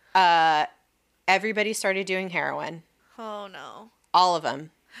 Dude. Everybody started doing heroin. Oh no. All of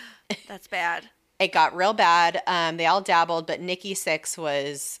them. That's bad. It got real bad. They all dabbled, but Nikki Sixx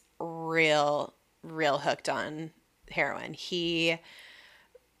was real hooked on heroin. He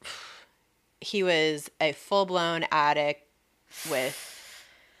was a full-blown addict with,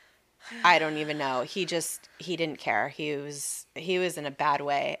 I don't even know. He didn't care. He was in a bad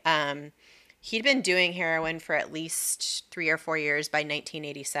way. He'd been doing heroin for at least 3 or 4 years by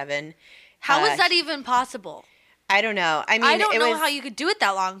 1987. How is that even possible? I don't know. I mean, I don't know how you could do it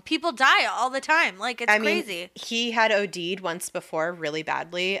that long. People die all the time. Like, it's crazy. He had OD'd once before really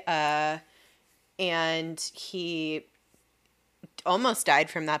badly, and he almost died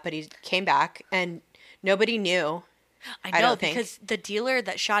from that, but he came back, and nobody knew. I know, because the dealer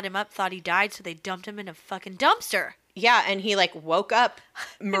that shot him up thought he died, so they dumped him in a fucking dumpster. Yeah, and he, like, woke up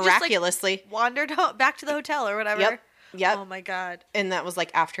miraculously. Just, like, wandered back to the hotel or whatever. Yep. Oh, my God. And that was,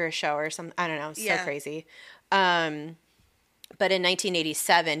 like, after a show or something. I don't know. So crazy. But in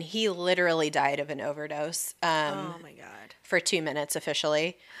 1987, he literally died of an overdose. Oh, my God. For 2 minutes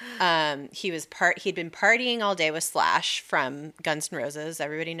officially. He'd been partying all day with Slash from Guns N' Roses.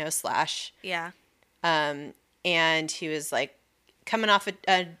 Everybody knows Slash. Yeah. And he was like coming off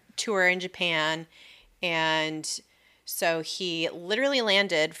a tour in Japan, and so he literally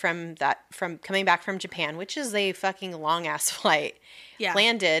landed from coming back from Japan, which is a fucking long ass flight. Yeah.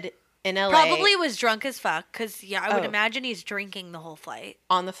 Landed in LA. Probably was drunk as fuck, because I would imagine he's drinking the whole flight.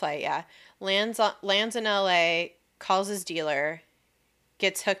 On the flight, yeah. Lands in LA, calls his dealer,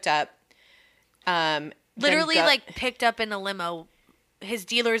 gets hooked up. Literally, like, picked up in a limo. His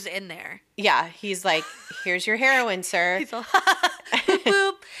dealer's in there. Yeah, he's like, "Here's your heroin, sir." He's all, boop,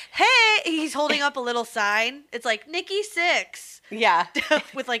 boop. Hey, he's holding up a little sign. It's like, Nikki Sixx. Yeah.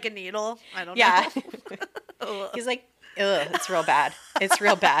 With, like, a needle. I don't know. Yeah. He's like, ugh, it's real bad. It's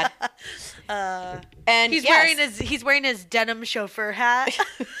real bad. And he's wearing his denim chauffeur hat.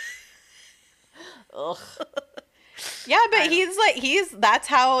 Ugh. Yeah, but that's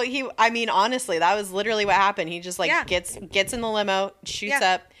how I mean, honestly, that was literally what happened. He just like gets in the limo, shoots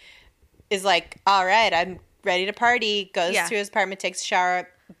up, is like, all right, I'm ready to party, goes to his apartment, takes a shower,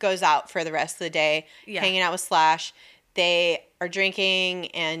 goes out for the rest of the day, hanging out with Slash. They are drinking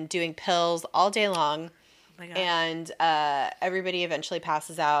and doing pills all day long. Oh my God. And everybody eventually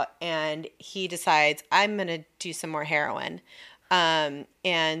passes out, and he decides, I'm going to do some more heroin. And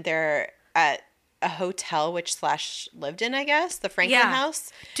they're at a hotel which Slash lived in, I guess, the Franklin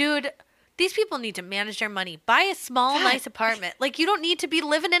House. Dude, these people need to manage their money. Buy a small, nice apartment. Like, you don't need to be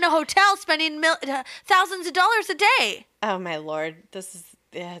living in a hotel spending thousands of dollars a day. Oh, my Lord.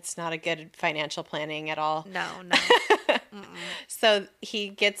 It's not a good financial planning at all. No. So he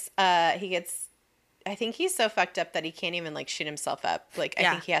gets, I think he's so fucked up that he can't even, like, shoot himself up. Like, I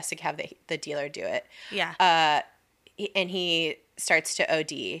think he has to have the dealer do it. Yeah. And he starts to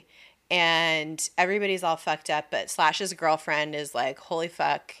OD. And everybody's all fucked up, but Slash's girlfriend is like, holy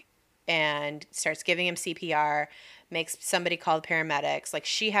fuck, and starts giving him CPR, makes somebody call the paramedics. Like,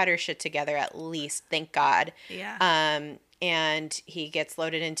 she had her shit together at least, thank God. Yeah. And he gets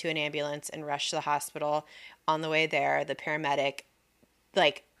loaded into an ambulance and rushed to the hospital. On the way there, the paramedic,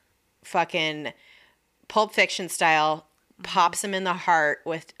 like, fucking Pulp Fiction style, pops him in the heart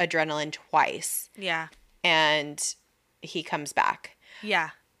with adrenaline twice. Yeah. And he comes back. Yeah.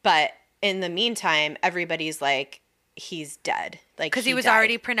 But in the meantime, everybody's like, he's dead. Like, because he was died.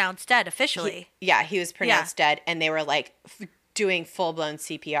 already pronounced dead officially. He was pronounced dead, and they were like doing full blown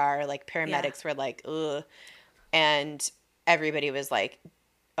CPR. Like, paramedics were like, ugh, and everybody was like,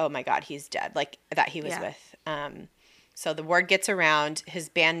 oh my God, he's dead. Like, that he was with. So the word gets around. His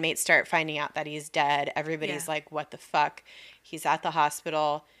bandmates start finding out that he's dead. Everybody's like, what the fuck? He's at the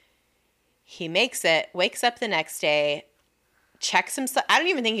hospital. He makes it. Wakes up the next day. check some stuff. I don't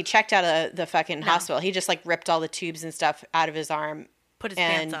even think he checked out of the fucking hospital. He just like ripped all the tubes and stuff out of his arm. Put his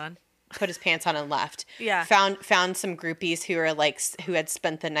pants on. Put his pants on and left. Yeah. Found some groupies who had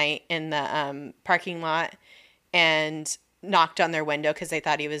spent the night in the parking lot and knocked on their window because they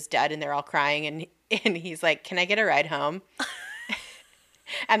thought he was dead, and they're all crying, and he's like, "Can I get a ride home?"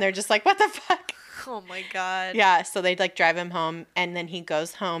 And they're just like, "What the fuck?" Oh my God. Yeah, so they'd like drive him home, and then he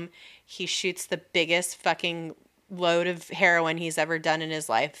goes home. He shoots the biggest fucking load of heroin he's ever done in his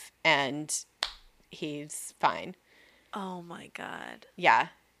life, and he's fine. Oh my God. Yeah.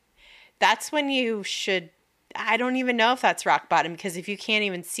 That's when you should, I don't even know if that's rock bottom, because if you can't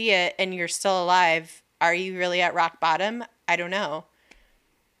even see it and you're still alive, are you really at rock bottom? I don't know.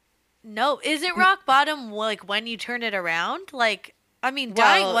 No, is it rock bottom like when you turn it around? Like, I mean,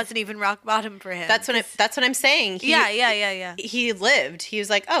 dying wasn't even rock bottom for him. That's what I'm saying. Yeah. He lived. He was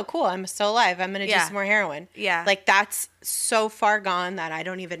like, "Oh, cool, I'm still alive. I'm gonna do some more heroin." Yeah. Like, that's so far gone that I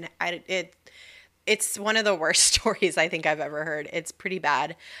don't even. It's one of the worst stories I think I've ever heard. It's pretty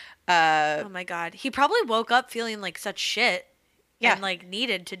bad. Oh my God. He probably woke up feeling like such shit. Yeah. And like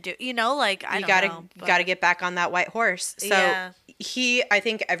needed to do, like, I don't know. You gotta get back on that white horse. So I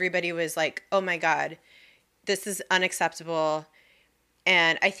think everybody was like, "Oh my God, this is unacceptable."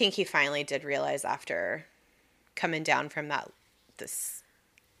 And I think he finally did realize after coming down from this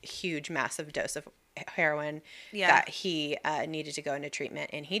huge, massive dose of heroin that he needed to go into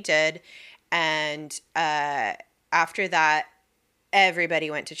treatment, and he did. And after that, everybody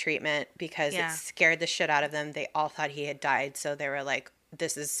went to treatment because it scared the shit out of them. They all thought he had died, so they were like,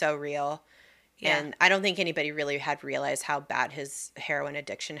 "This is so real." Yeah. And I don't think anybody really had realized how bad his heroin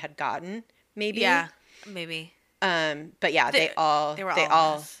addiction had gotten. Maybe. Yeah, maybe. But yeah, they were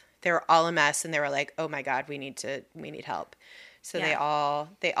all a mess, and they were like, "Oh my God, we need help." So they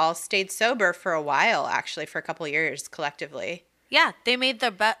all stayed sober for a while, actually, for a couple of years collectively. Yeah, they made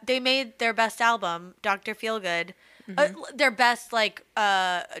their best album, Dr. Feelgood. Their best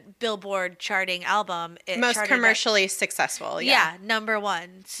Billboard charting album. Most commercially successful. Yeah, number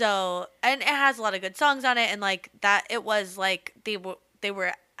one. So, and it has a lot of good songs on it, and like that, it was like they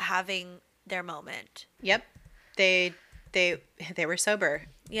were having their moment. Yep, they were sober.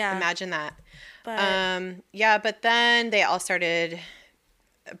 Yeah, imagine that. But but then they all started.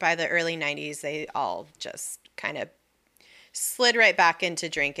 By the early 90s, they all just kind of slid right back into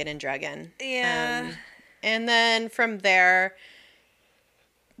drinking and drugging. Yeah. And then from there,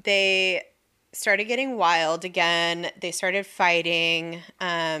 they started getting wild again. They started fighting.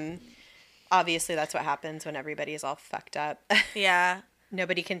 Obviously, that's what happens when everybody's all fucked up. Yeah.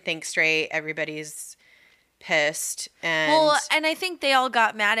 Nobody can think straight. Everybody's pissed. And and I think they all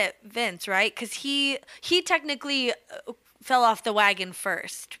got mad at Vince, right? Because he technically fell off the wagon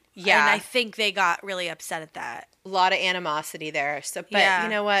first. Yeah. And I think they got really upset at that. A lot of animosity there. So, but you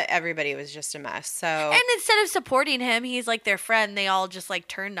know what? Everybody was just a mess. So, and instead of supporting him, he's like their friend. They all just like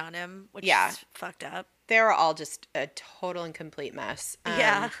turned on him, which is fucked up. They were all just a total and complete mess.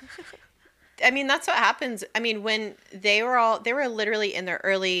 Yeah. I mean, that's what happens. I mean, when they were literally in their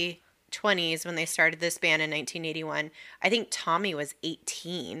early 20s when they started this band in 1981. I think Tommy was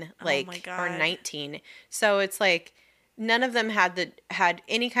 18, like, oh my God, or 19. So it's like none of them had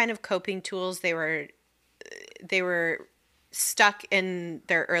any kind of coping tools. They were stuck in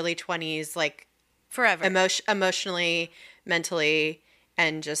their early 20s, like forever, emotionally, mentally,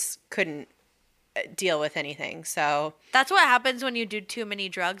 and just couldn't deal with anything. So that's what happens when you do too many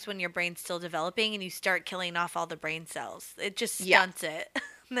drugs when your brain's still developing and you start killing off all the brain cells. It just stunts it.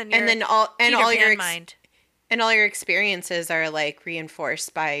 All your experiences are like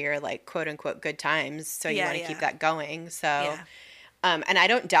reinforced by your like quote unquote good times. So you want to keep that going. So, and I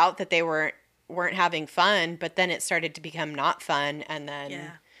don't doubt that they weren't having fun, but then it started to become not fun. And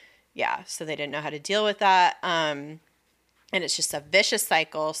then, so they didn't know how to deal with that. And it's just a vicious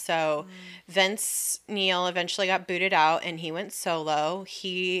cycle. So Vince Neil eventually got booted out and he went solo.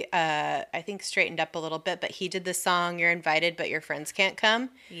 He, I think, straightened up a little bit, but he did the song "You're Invited, But Your Friends Can't Come."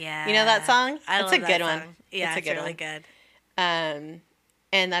 Yeah. You know that song? I love that good song. one. Yeah, it's a good really one. Good.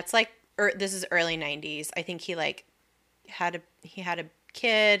 And that's like, this is early 90s. I think he like had a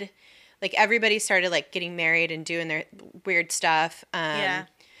kid. Like everybody started like getting married and doing their weird stuff.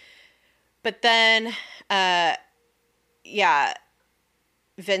 But then,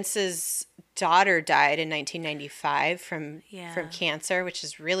 Vince's daughter died in 1995 from cancer, which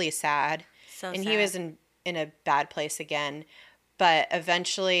is really sad. And he was in a bad place again. But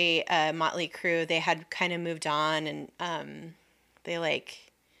eventually, Motley Eüüüü, they had kind of moved on, and they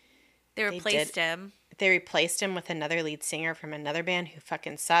replaced him. They replaced him with another lead singer from another band who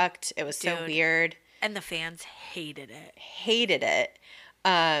fucking sucked. It was so weird. And the fans hated it. Hated it.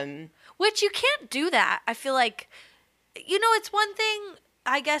 Which you can't do that. I feel like, it's one thing,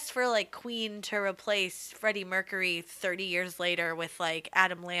 I guess, for like Queen to replace Freddie Mercury 30 years later with like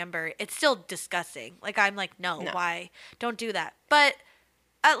Adam Lambert. It's still disgusting. Like, I'm like, no, why? Don't do that. But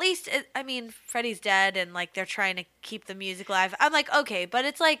at least, Freddie's dead and like they're trying to keep the music alive. I'm like, okay, but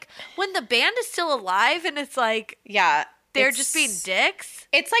it's like when the band is still alive and it's like, yeah, they're just being dicks.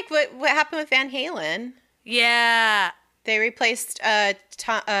 It's like what happened with Van Halen. Yeah. They replaced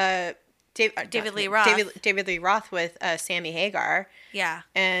David Lee Roth with Sammy Hagar. Yeah.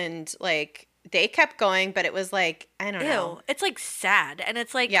 And like they kept going, but it was like, I don't know. It's like sad. And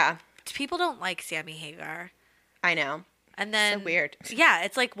it's like, yeah, people don't like Sammy Hagar. I know. And then so weird. Yeah,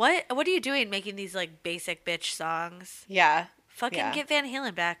 it's like, what are you doing making these like basic bitch songs? Yeah. Fucking get Van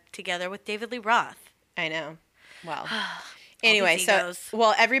Halen back together with David Lee Roth. I know. Well. Anyway,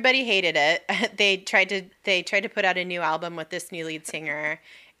 everybody hated it. They tried to put out a new album with this new lead singer,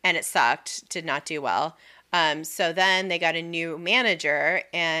 and it sucked. Did not do well. So then they got a new manager,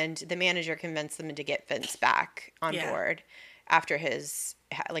 and the manager convinced them to get Vince back on board after his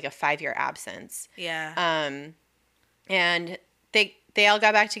like a 5-year absence. Yeah. And they all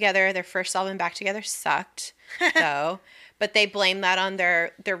got back together. Their first album back together sucked, though. But they blamed that on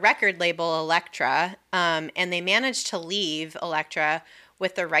their record label, Elektra, and they managed to leave Elektra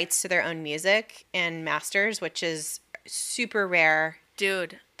with the rights to their own music and masters, which is super rare.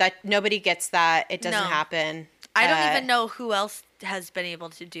 Dude. That nobody gets that. It doesn't happen. I don't even know who else has been able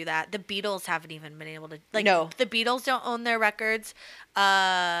to do that. The Beatles haven't even been able to. Like, no. The Beatles don't own their records.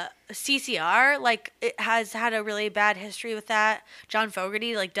 CCR, like, it has had a really bad history with that. John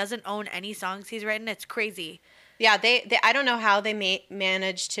Fogerty, like, doesn't own any songs he's written. It's crazy. Yeah, they I don't know how they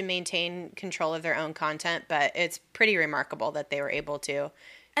managed to maintain control of their own content, but it's pretty remarkable that they were able to.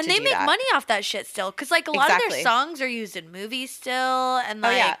 And they make money off that shit still, because like a lot of their songs are used in movies still, and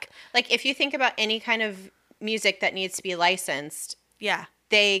like, like if you think about any kind of music that needs to be licensed,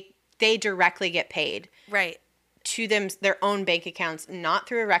 they directly get paid to their own bank accounts, not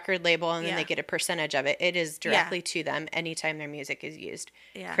through a record label, and then they get a percentage of it. It is directly to them anytime their music is used.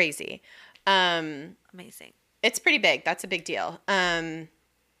 Crazy. Amazing. It's pretty big. That's a big deal. I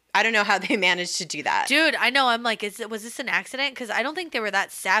don't know how they managed to do that. Dude, I know. I'm like, was this an accident? Because I don't think they were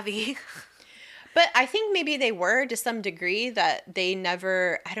that savvy. But I think maybe they were to some degree, that they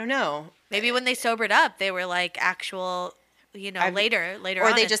never, I don't know. Maybe when they sobered up, they were like actual, later or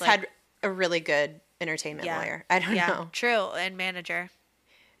on. They just had a really good entertainment lawyer. I don't know. True. And manager.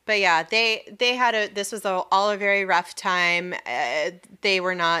 But yeah, they had this was all a very rough time. They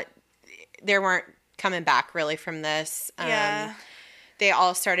weren't coming back really from this. They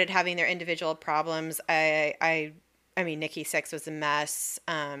all started having their individual problems. I mean, Nikki Sixx was a mess.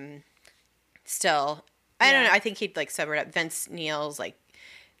 Still, I don't know. I think he'd like sobered up. Vince Neil's like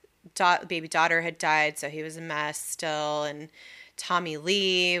baby daughter had died, so he was a mess still. And Tommy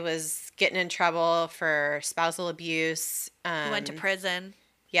Lee was getting in trouble for spousal abuse. He went to prison.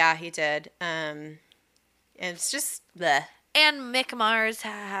 Yeah, he did. And it's just bleh. And Mick Mars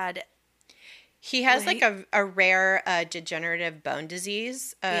had. He has like a rare degenerative bone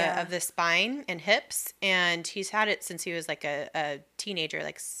disease of the spine and hips, and he's had it since he was like a teenager.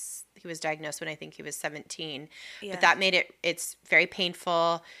 Like he was diagnosed when I think he was 17, but that made it's very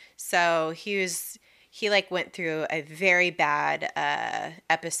painful. So he like went through a very bad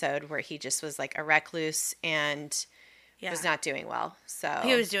episode where he just was like a recluse and was not doing well. So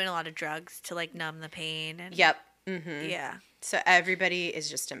he was doing a lot of drugs to like numb the pain. And, yep. Mm-hmm. Yeah. So everybody is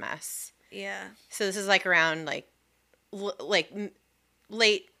just a mess. Yeah. So this is like around like mid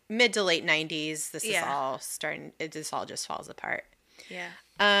to late 90s. This is all starting. This all just falls apart. Yeah.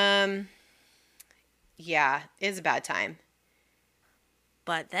 Yeah, it's a bad time.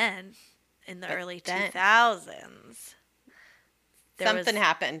 But then, in the early 2000s, something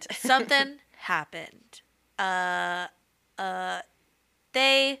happened. Something happened.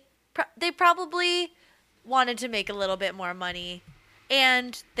 They probably wanted to make a little bit more money.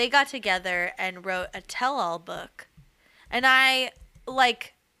 And they got together and wrote a tell-all book. And I,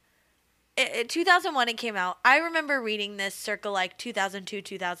 like, in 2001 it came out. I remember reading this circa, like, 2002,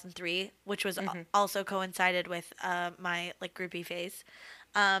 2003, which was also coincided with my, like, groupie phase.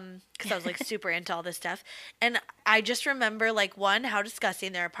 Because I was, like, super into all this stuff. And I just remember, like, one, how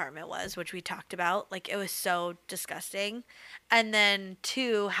disgusting their apartment was, which we talked about. Like, it was so disgusting. And then,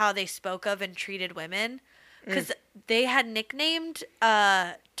 two, how they spoke of and treated women. Because they had nicknamed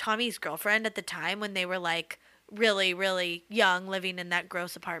Tommy's girlfriend at the time when they were, like, really, really young, living in that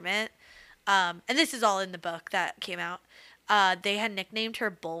gross apartment. And this is all in the book that came out. they had nicknamed her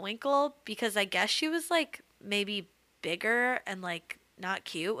Bullwinkle because I guess she was like maybe bigger and like not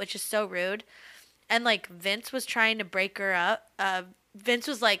cute, which is so rude. And like Vince was trying to break her up. Vince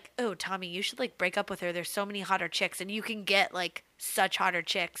was like, "Oh, Tommy, you should like break up with her. There's so many hotter chicks, and you can get like such hotter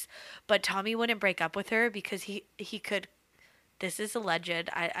chicks." But Tommy wouldn't break up with her because he could. This is alleged.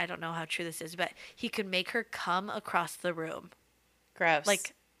 I don't know how true this is, but he could make her come across the room, Gross.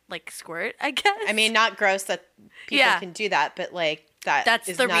 like squirt. I guess. I mean, not gross that people can do that, but like that's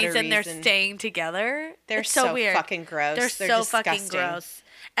is the not reason a they're reason. staying together. They're It's so weird. fucking gross. They're so disgusting. fucking gross.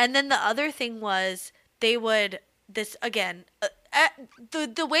 And then the other thing was they would this again.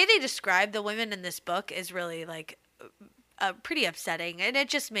 The way they describe the women in this book is really like pretty upsetting, and it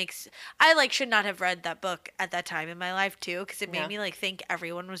just makes I like should not have read that book at that time in my life too, because it made me like think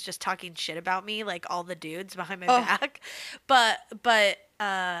everyone was just talking shit about me, like all the dudes behind my back. But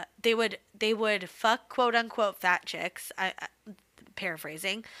they would fuck quote unquote fat chicks. I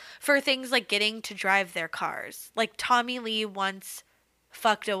paraphrasing for things like getting to drive their cars. Like Tommy Lee once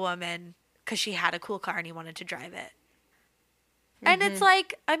fucked a woman because she had a cool car and he wanted to drive it. And it's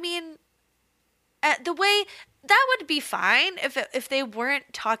like, I mean, the way that would be fine if they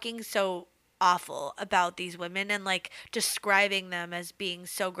weren't talking so awful about these women and like describing them as being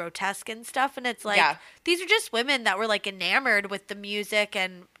so grotesque and stuff. And it's like, these are just women that were like enamored with the music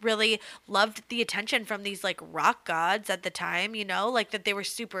and really loved the attention from these like rock gods at the time, you know, like that they were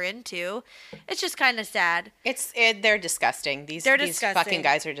super into. It's just kind of sad. They're disgusting. These fucking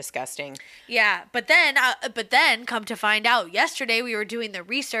guys are disgusting. Yeah. But then come to find out yesterday we were doing the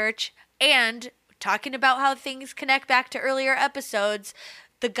research and talking about how things connect back to earlier episodes.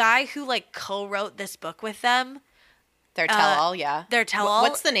 The guy who like co-wrote this book with them, their tell-all, their tell-all.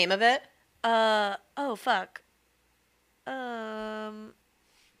 What's the name of it? Oh fuck. The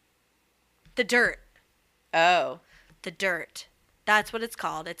Dirt. Oh, The Dirt. That's what it's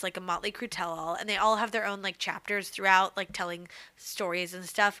called. It's like a Motley Eüüüü tell-all, and they all have their own like chapters throughout, like telling stories and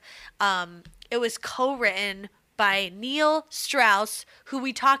stuff. It was co-written by Neil Strauss, who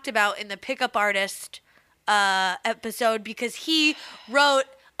we talked about in the Pickup Artist episode, because he wrote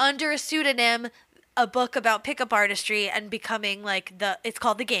under a pseudonym a book about pickup artistry and becoming like it's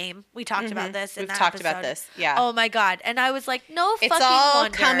called The Game. We talked about this in that episode. We've talked about this, yeah. Oh my God. And I was like, no fucking wonder. It's all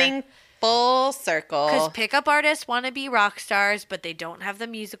coming full circle. Because pickup artists want to be rock stars, but they don't have the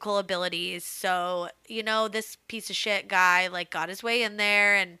musical abilities. So, you know, this piece of shit guy like got his way in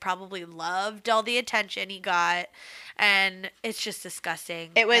there and probably loved all the attention he got. And it's just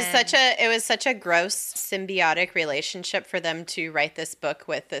disgusting. It was such a gross symbiotic relationship for them to write this book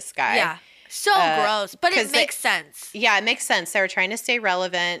with this guy. Yeah. So gross, but it makes sense. Yeah, it makes sense. They were trying to stay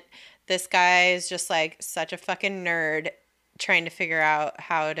relevant. This guy is just like such a fucking nerd trying to figure out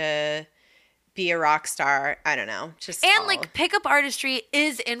how to be a rock star. I don't know. Like pickup artistry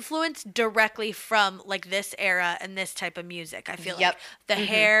is influenced directly from like this era and this type of music. I feel like the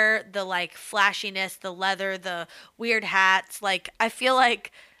hair, the like flashiness, the leather, the weird hats. Like I feel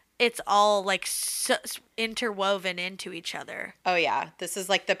like it's all like interwoven into each other. Oh yeah, this is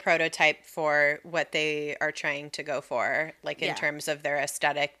like the prototype for what they are trying to go for, like in terms of their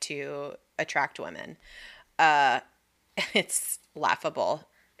aesthetic to attract women. It's laughable.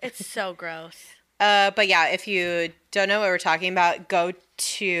 It's so gross. But yeah, if you don't know what we're talking about, go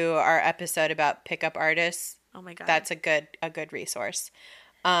to our episode about pickup artists. Oh my God. That's a good resource.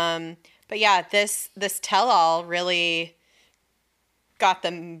 But yeah, this tell-all really got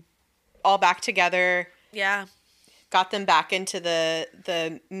them all back together. Yeah. Got them back into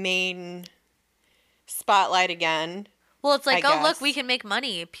the main spotlight again. Well, it's like, oh, look, we can make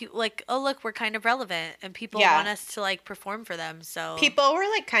money. Like, oh, look, we're kind of relevant, and people want us to, like, perform for them, so. People were,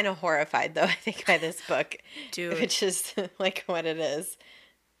 like, kind of horrified, though, I think, by this book. Dude. Which is, like, what it is.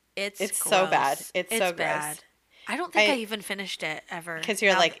 It's so bad. It's so bad. gross. I don't think I even finished it, ever. Because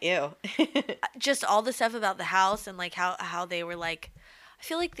you're like, ew. Just all the stuff about the house and, like, how they were, like, I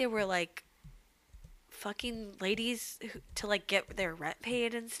feel like they were, like, fucking ladies to, like, get their rent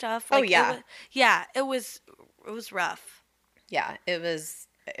paid and stuff. Like, it was rough. Yeah, it was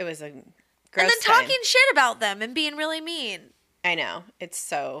a gross and then time. talking shit about them and being really mean. I know. It's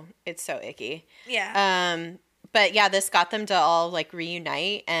so icky. Yeah. But yeah, this got them to all like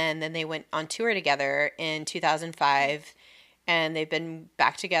reunite, and then they went on tour together in 2005, and they've been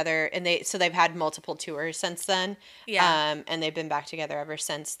back together, and they've had multiple tours since then. Yeah. And they've been back together ever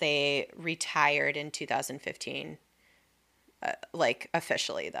since they retired in 2015. Like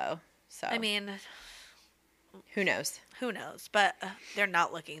officially though. So I mean, who knows? But they're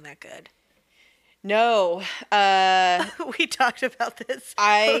not looking that good. No. We talked about this.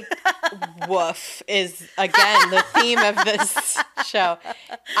 Woof is again the theme of this show.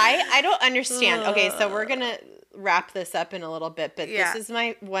 I don't understand. Okay, so we're gonna wrap this up in a little bit, but Yeah. this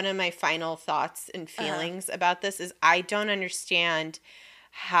is one of my final thoughts and feelings about this is I don't understand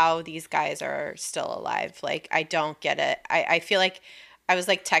how these guys are still alive. Like, I don't get it. I feel like I was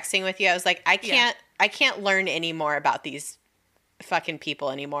like texting with you. I was like, I can't learn any more about these fucking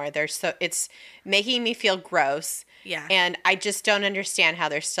people anymore. It's making me feel gross. Yeah. And I just don't understand how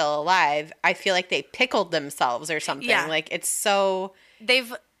they're still alive. I feel like they pickled themselves or something. Yeah. Like, it's so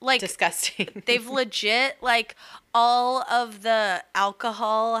they've like disgusting. They've legit, like, all of the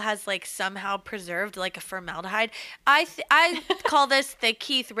alcohol has like somehow preserved like a formaldehyde. I call this the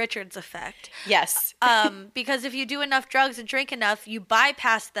Keith Richards effect. Yes. Because if you do enough drugs and drink enough, you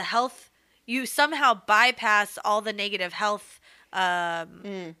somehow bypass all the negative health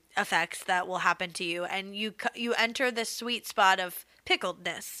effects that will happen to you, and you enter this sweet spot of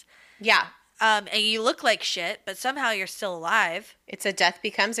pickledness. Yeah. And you look like shit, but somehow you're still alive. It's a death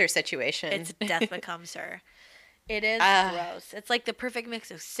becomes her situation. It's death becomes her. It is gross. It's like the perfect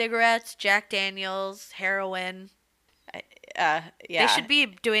mix of cigarettes, Jack Daniels, heroin. Yeah. They should be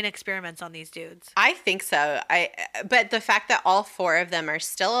doing experiments on these dudes. I think so. But the fact that all four of them are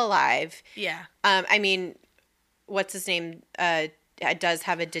still alive. Yeah. I mean, what's his name? Does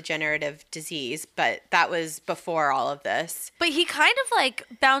have a degenerative disease, but that was before all of this. But he kind of like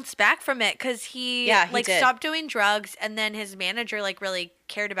bounced back from it because he did. Stopped doing drugs, and then his manager like really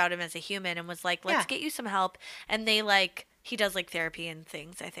cared about him as a human and was like, let's get you some help. And he does like therapy and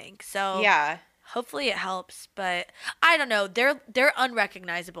things, I think. So yeah, hopefully it helps, but I don't know. They're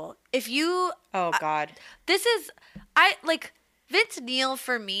unrecognizable. If you God. Vince Neil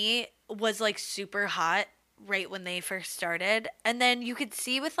for me was like super hot right when they first started, and then you could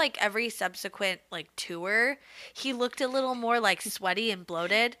see with like every subsequent like tour he looked a little more like sweaty and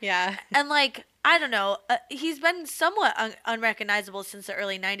bloated. Yeah. And like I don't know, he's been somewhat unrecognizable since the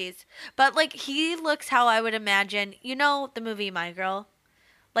early 90s, but like he looks how I would imagine, you know, the movie My Girl,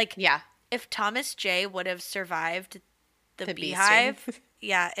 like if Thomas J would have survived the beehive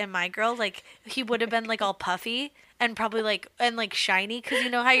in My Girl, like he would have been like all puffy and probably like shiny, because you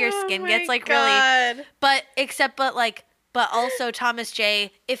know how your skin gets like really, but also Thomas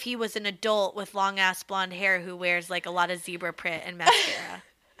J, if he was an adult with long ass blonde hair who wears like a lot of zebra print and mascara.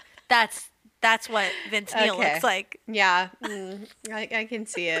 That's what Vince Neil looks like. Yeah. I can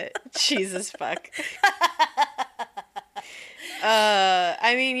see it. Jesus fuck.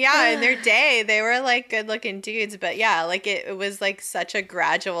 I mean, in their day, they were like good looking dudes, but like it was like such a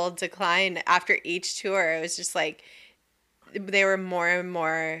gradual decline after each tour. It was just like they were more and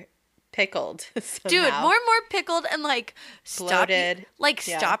more pickled. Dude, more and more pickled and like bloated.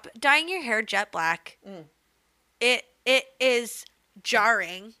 Stop dyeing your hair jet black. It is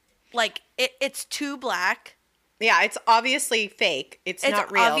jarring. Like it's too black. Yeah, it's obviously fake. It's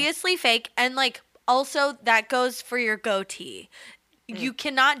not real. It's obviously fake, and like also that goes for your goatee. You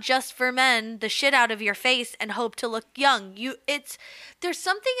cannot just for men the shit out of your face and hope to look young. There's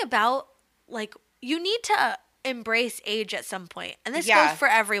something about like you need to embrace age at some point, and this goes for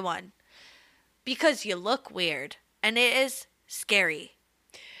everyone, because you look weird and it is scary.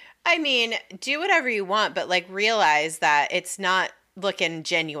 I mean, do whatever you want, but like realize that it's not looking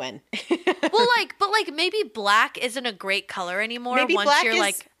genuine. Well, but maybe black isn't a great color anymore. Maybe once black you're is,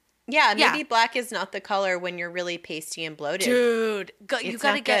 like, maybe black is not the color when you're really pasty and bloated. Dude, you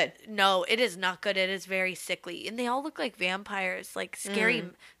gotta good. No, it is not good. It is very sickly, and they all look like vampires, like scary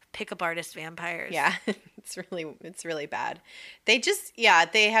pickup artist vampires. Yeah, it's really bad. They just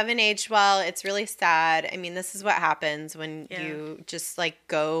they haven't aged well. It's really sad. I mean, this is what happens when you just like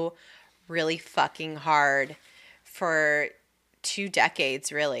go really fucking hard for 2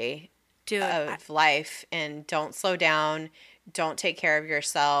 decades, really. Dude, of life, and don't slow down, don't take care of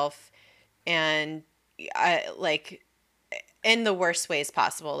yourself, and like in the worst ways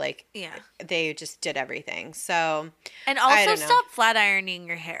possible. Like they just did everything. So, and also stop flat ironing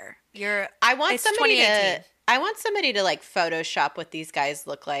your hair. I want somebody to like Photoshop what these guys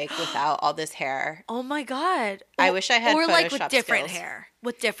look like without all this hair. Oh my god! I wish I had or Photoshop like with different skills. hair,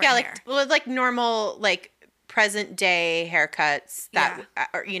 with different hair. like normal like present day haircuts that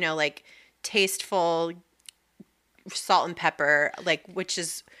are, you know, like tasteful, salt and pepper, like, which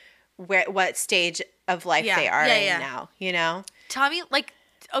is what stage of life they are in now, you know? Tommy, like,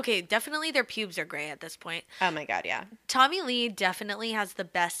 okay, definitely their pubes are gray at this point. Oh my god, yeah. Tommy Lee definitely has the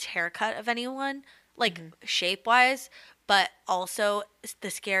best haircut of anyone, like shape wise, but also the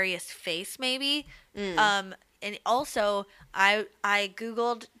scariest face maybe. And also I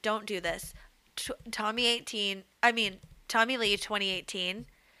Googled, don't do this, Tommy 18. I mean, Tommy Lee 2018.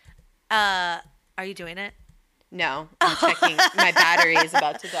 Are you doing it? No, I'm checking. My battery is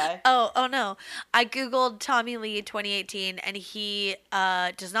about to die. Oh no. I Googled Tommy Lee 2018 and he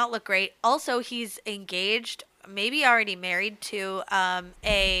does not look great. Also, he's engaged, maybe already married to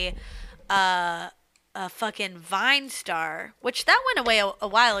a fucking Vine star, which that went away a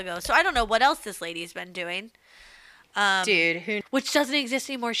while ago. So I don't know what else this lady's been doing. Dude, Which doesn't exist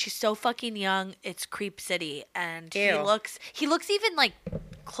anymore. She's so fucking young. It's Creep City, and Ew. he looks even like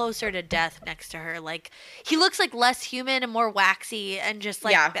closer to death next to her. Like he looks like less human and more waxy and just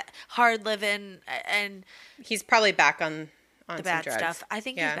like hard living. And he's probably back on the bad drugs. stuff. I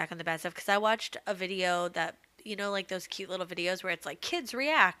think he's back on the bad stuff because I watched a video that, you know, like those cute little videos where it's like kids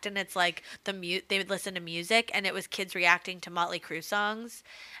react and it's like they would listen to music and it was kids reacting to Motley Crue songs,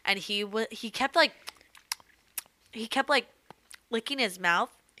 and he kept licking his mouth.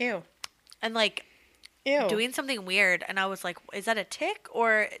 Ew. And like doing something weird, and I was like, is that a tick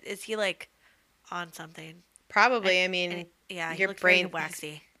or is he like on something? Probably. I mean, your brain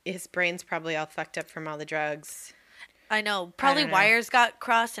waxy. His brain's probably all fucked up from all the drugs. I know. Probably wires got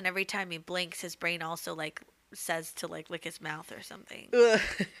crossed, and every time he blinks, his brain also like says to like lick his mouth or something. Ugh.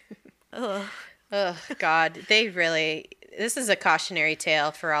 Ugh. Oh God, this is a cautionary tale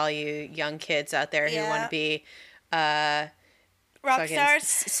for all you young kids out there who want to be rock stars,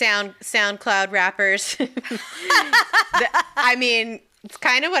 SoundCloud rappers. I mean, it's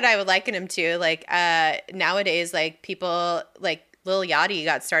kind of what I would liken them to. Like nowadays, like people like Lil Yachty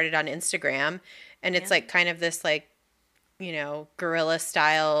got started on Instagram, and it's like kind of this like, you know, guerrilla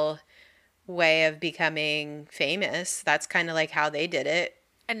style way of becoming famous. That's kind of like how they did it.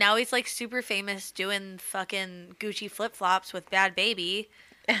 And now he's like super famous doing fucking Gucci flip flops with Bad Baby.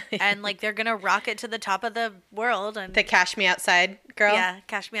 And like they're gonna rock it to the top of the world. And the Cash Me Outside girl. Yeah,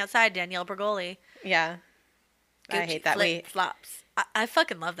 Cash Me Outside, Danielle Bergoli. Yeah. Gucci I hate that flip flops. I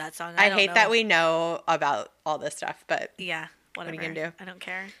fucking love that song. I hate that we know about all this stuff, but yeah, whatever. What are you gonna do? I don't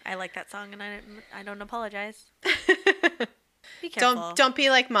care. I like that song, and I don't apologize. Be careful. Don't be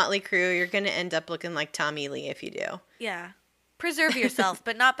like Motley Crue. You're gonna end up looking like Tommy Lee if you do. Yeah. Preserve yourself,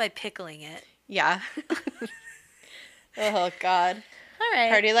 but not by pickling it. Yeah. Oh God. All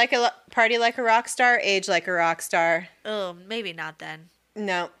right. Party like a rock star. Age like a rock star. Oh, maybe not then.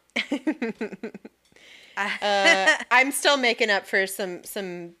 No. I'm still making up for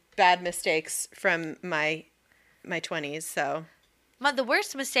some bad mistakes from my 20s. So. The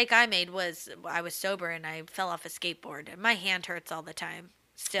worst mistake I made was I was sober and I fell off a skateboard. And my hand hurts all the time.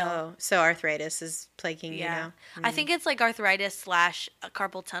 Still. Oh, so arthritis is plaguing you now? I think it's like arthritis / a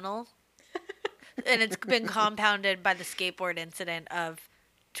carpal tunnel. And it's been compounded by the skateboard incident of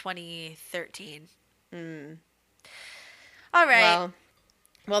 2013. All right.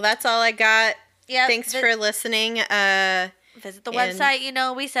 Well, that's all I got. Yeah. Thanks for listening. Visit the website. You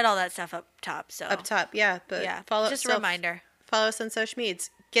know, we said all that stuff up top. So up top, yeah. But just a reminder. Follow us on social medias.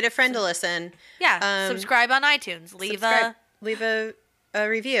 Get a friend to listen. Yeah. Subscribe on iTunes. Leave a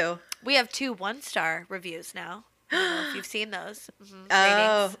review. We have 2 1-star reviews now. I don't know if you've seen those.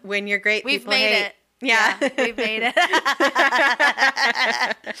 Oh, ratings. when you're great, we've people made hate. it. Yeah, we've made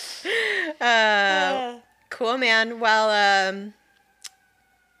it. Cool, man. Well,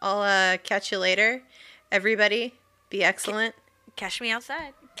 I'll catch you later. Everybody, be excellent. Cash me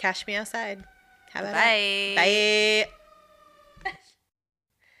outside. Cash me outside. How about Bye. Bye.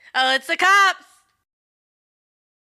 Oh, it's the cops.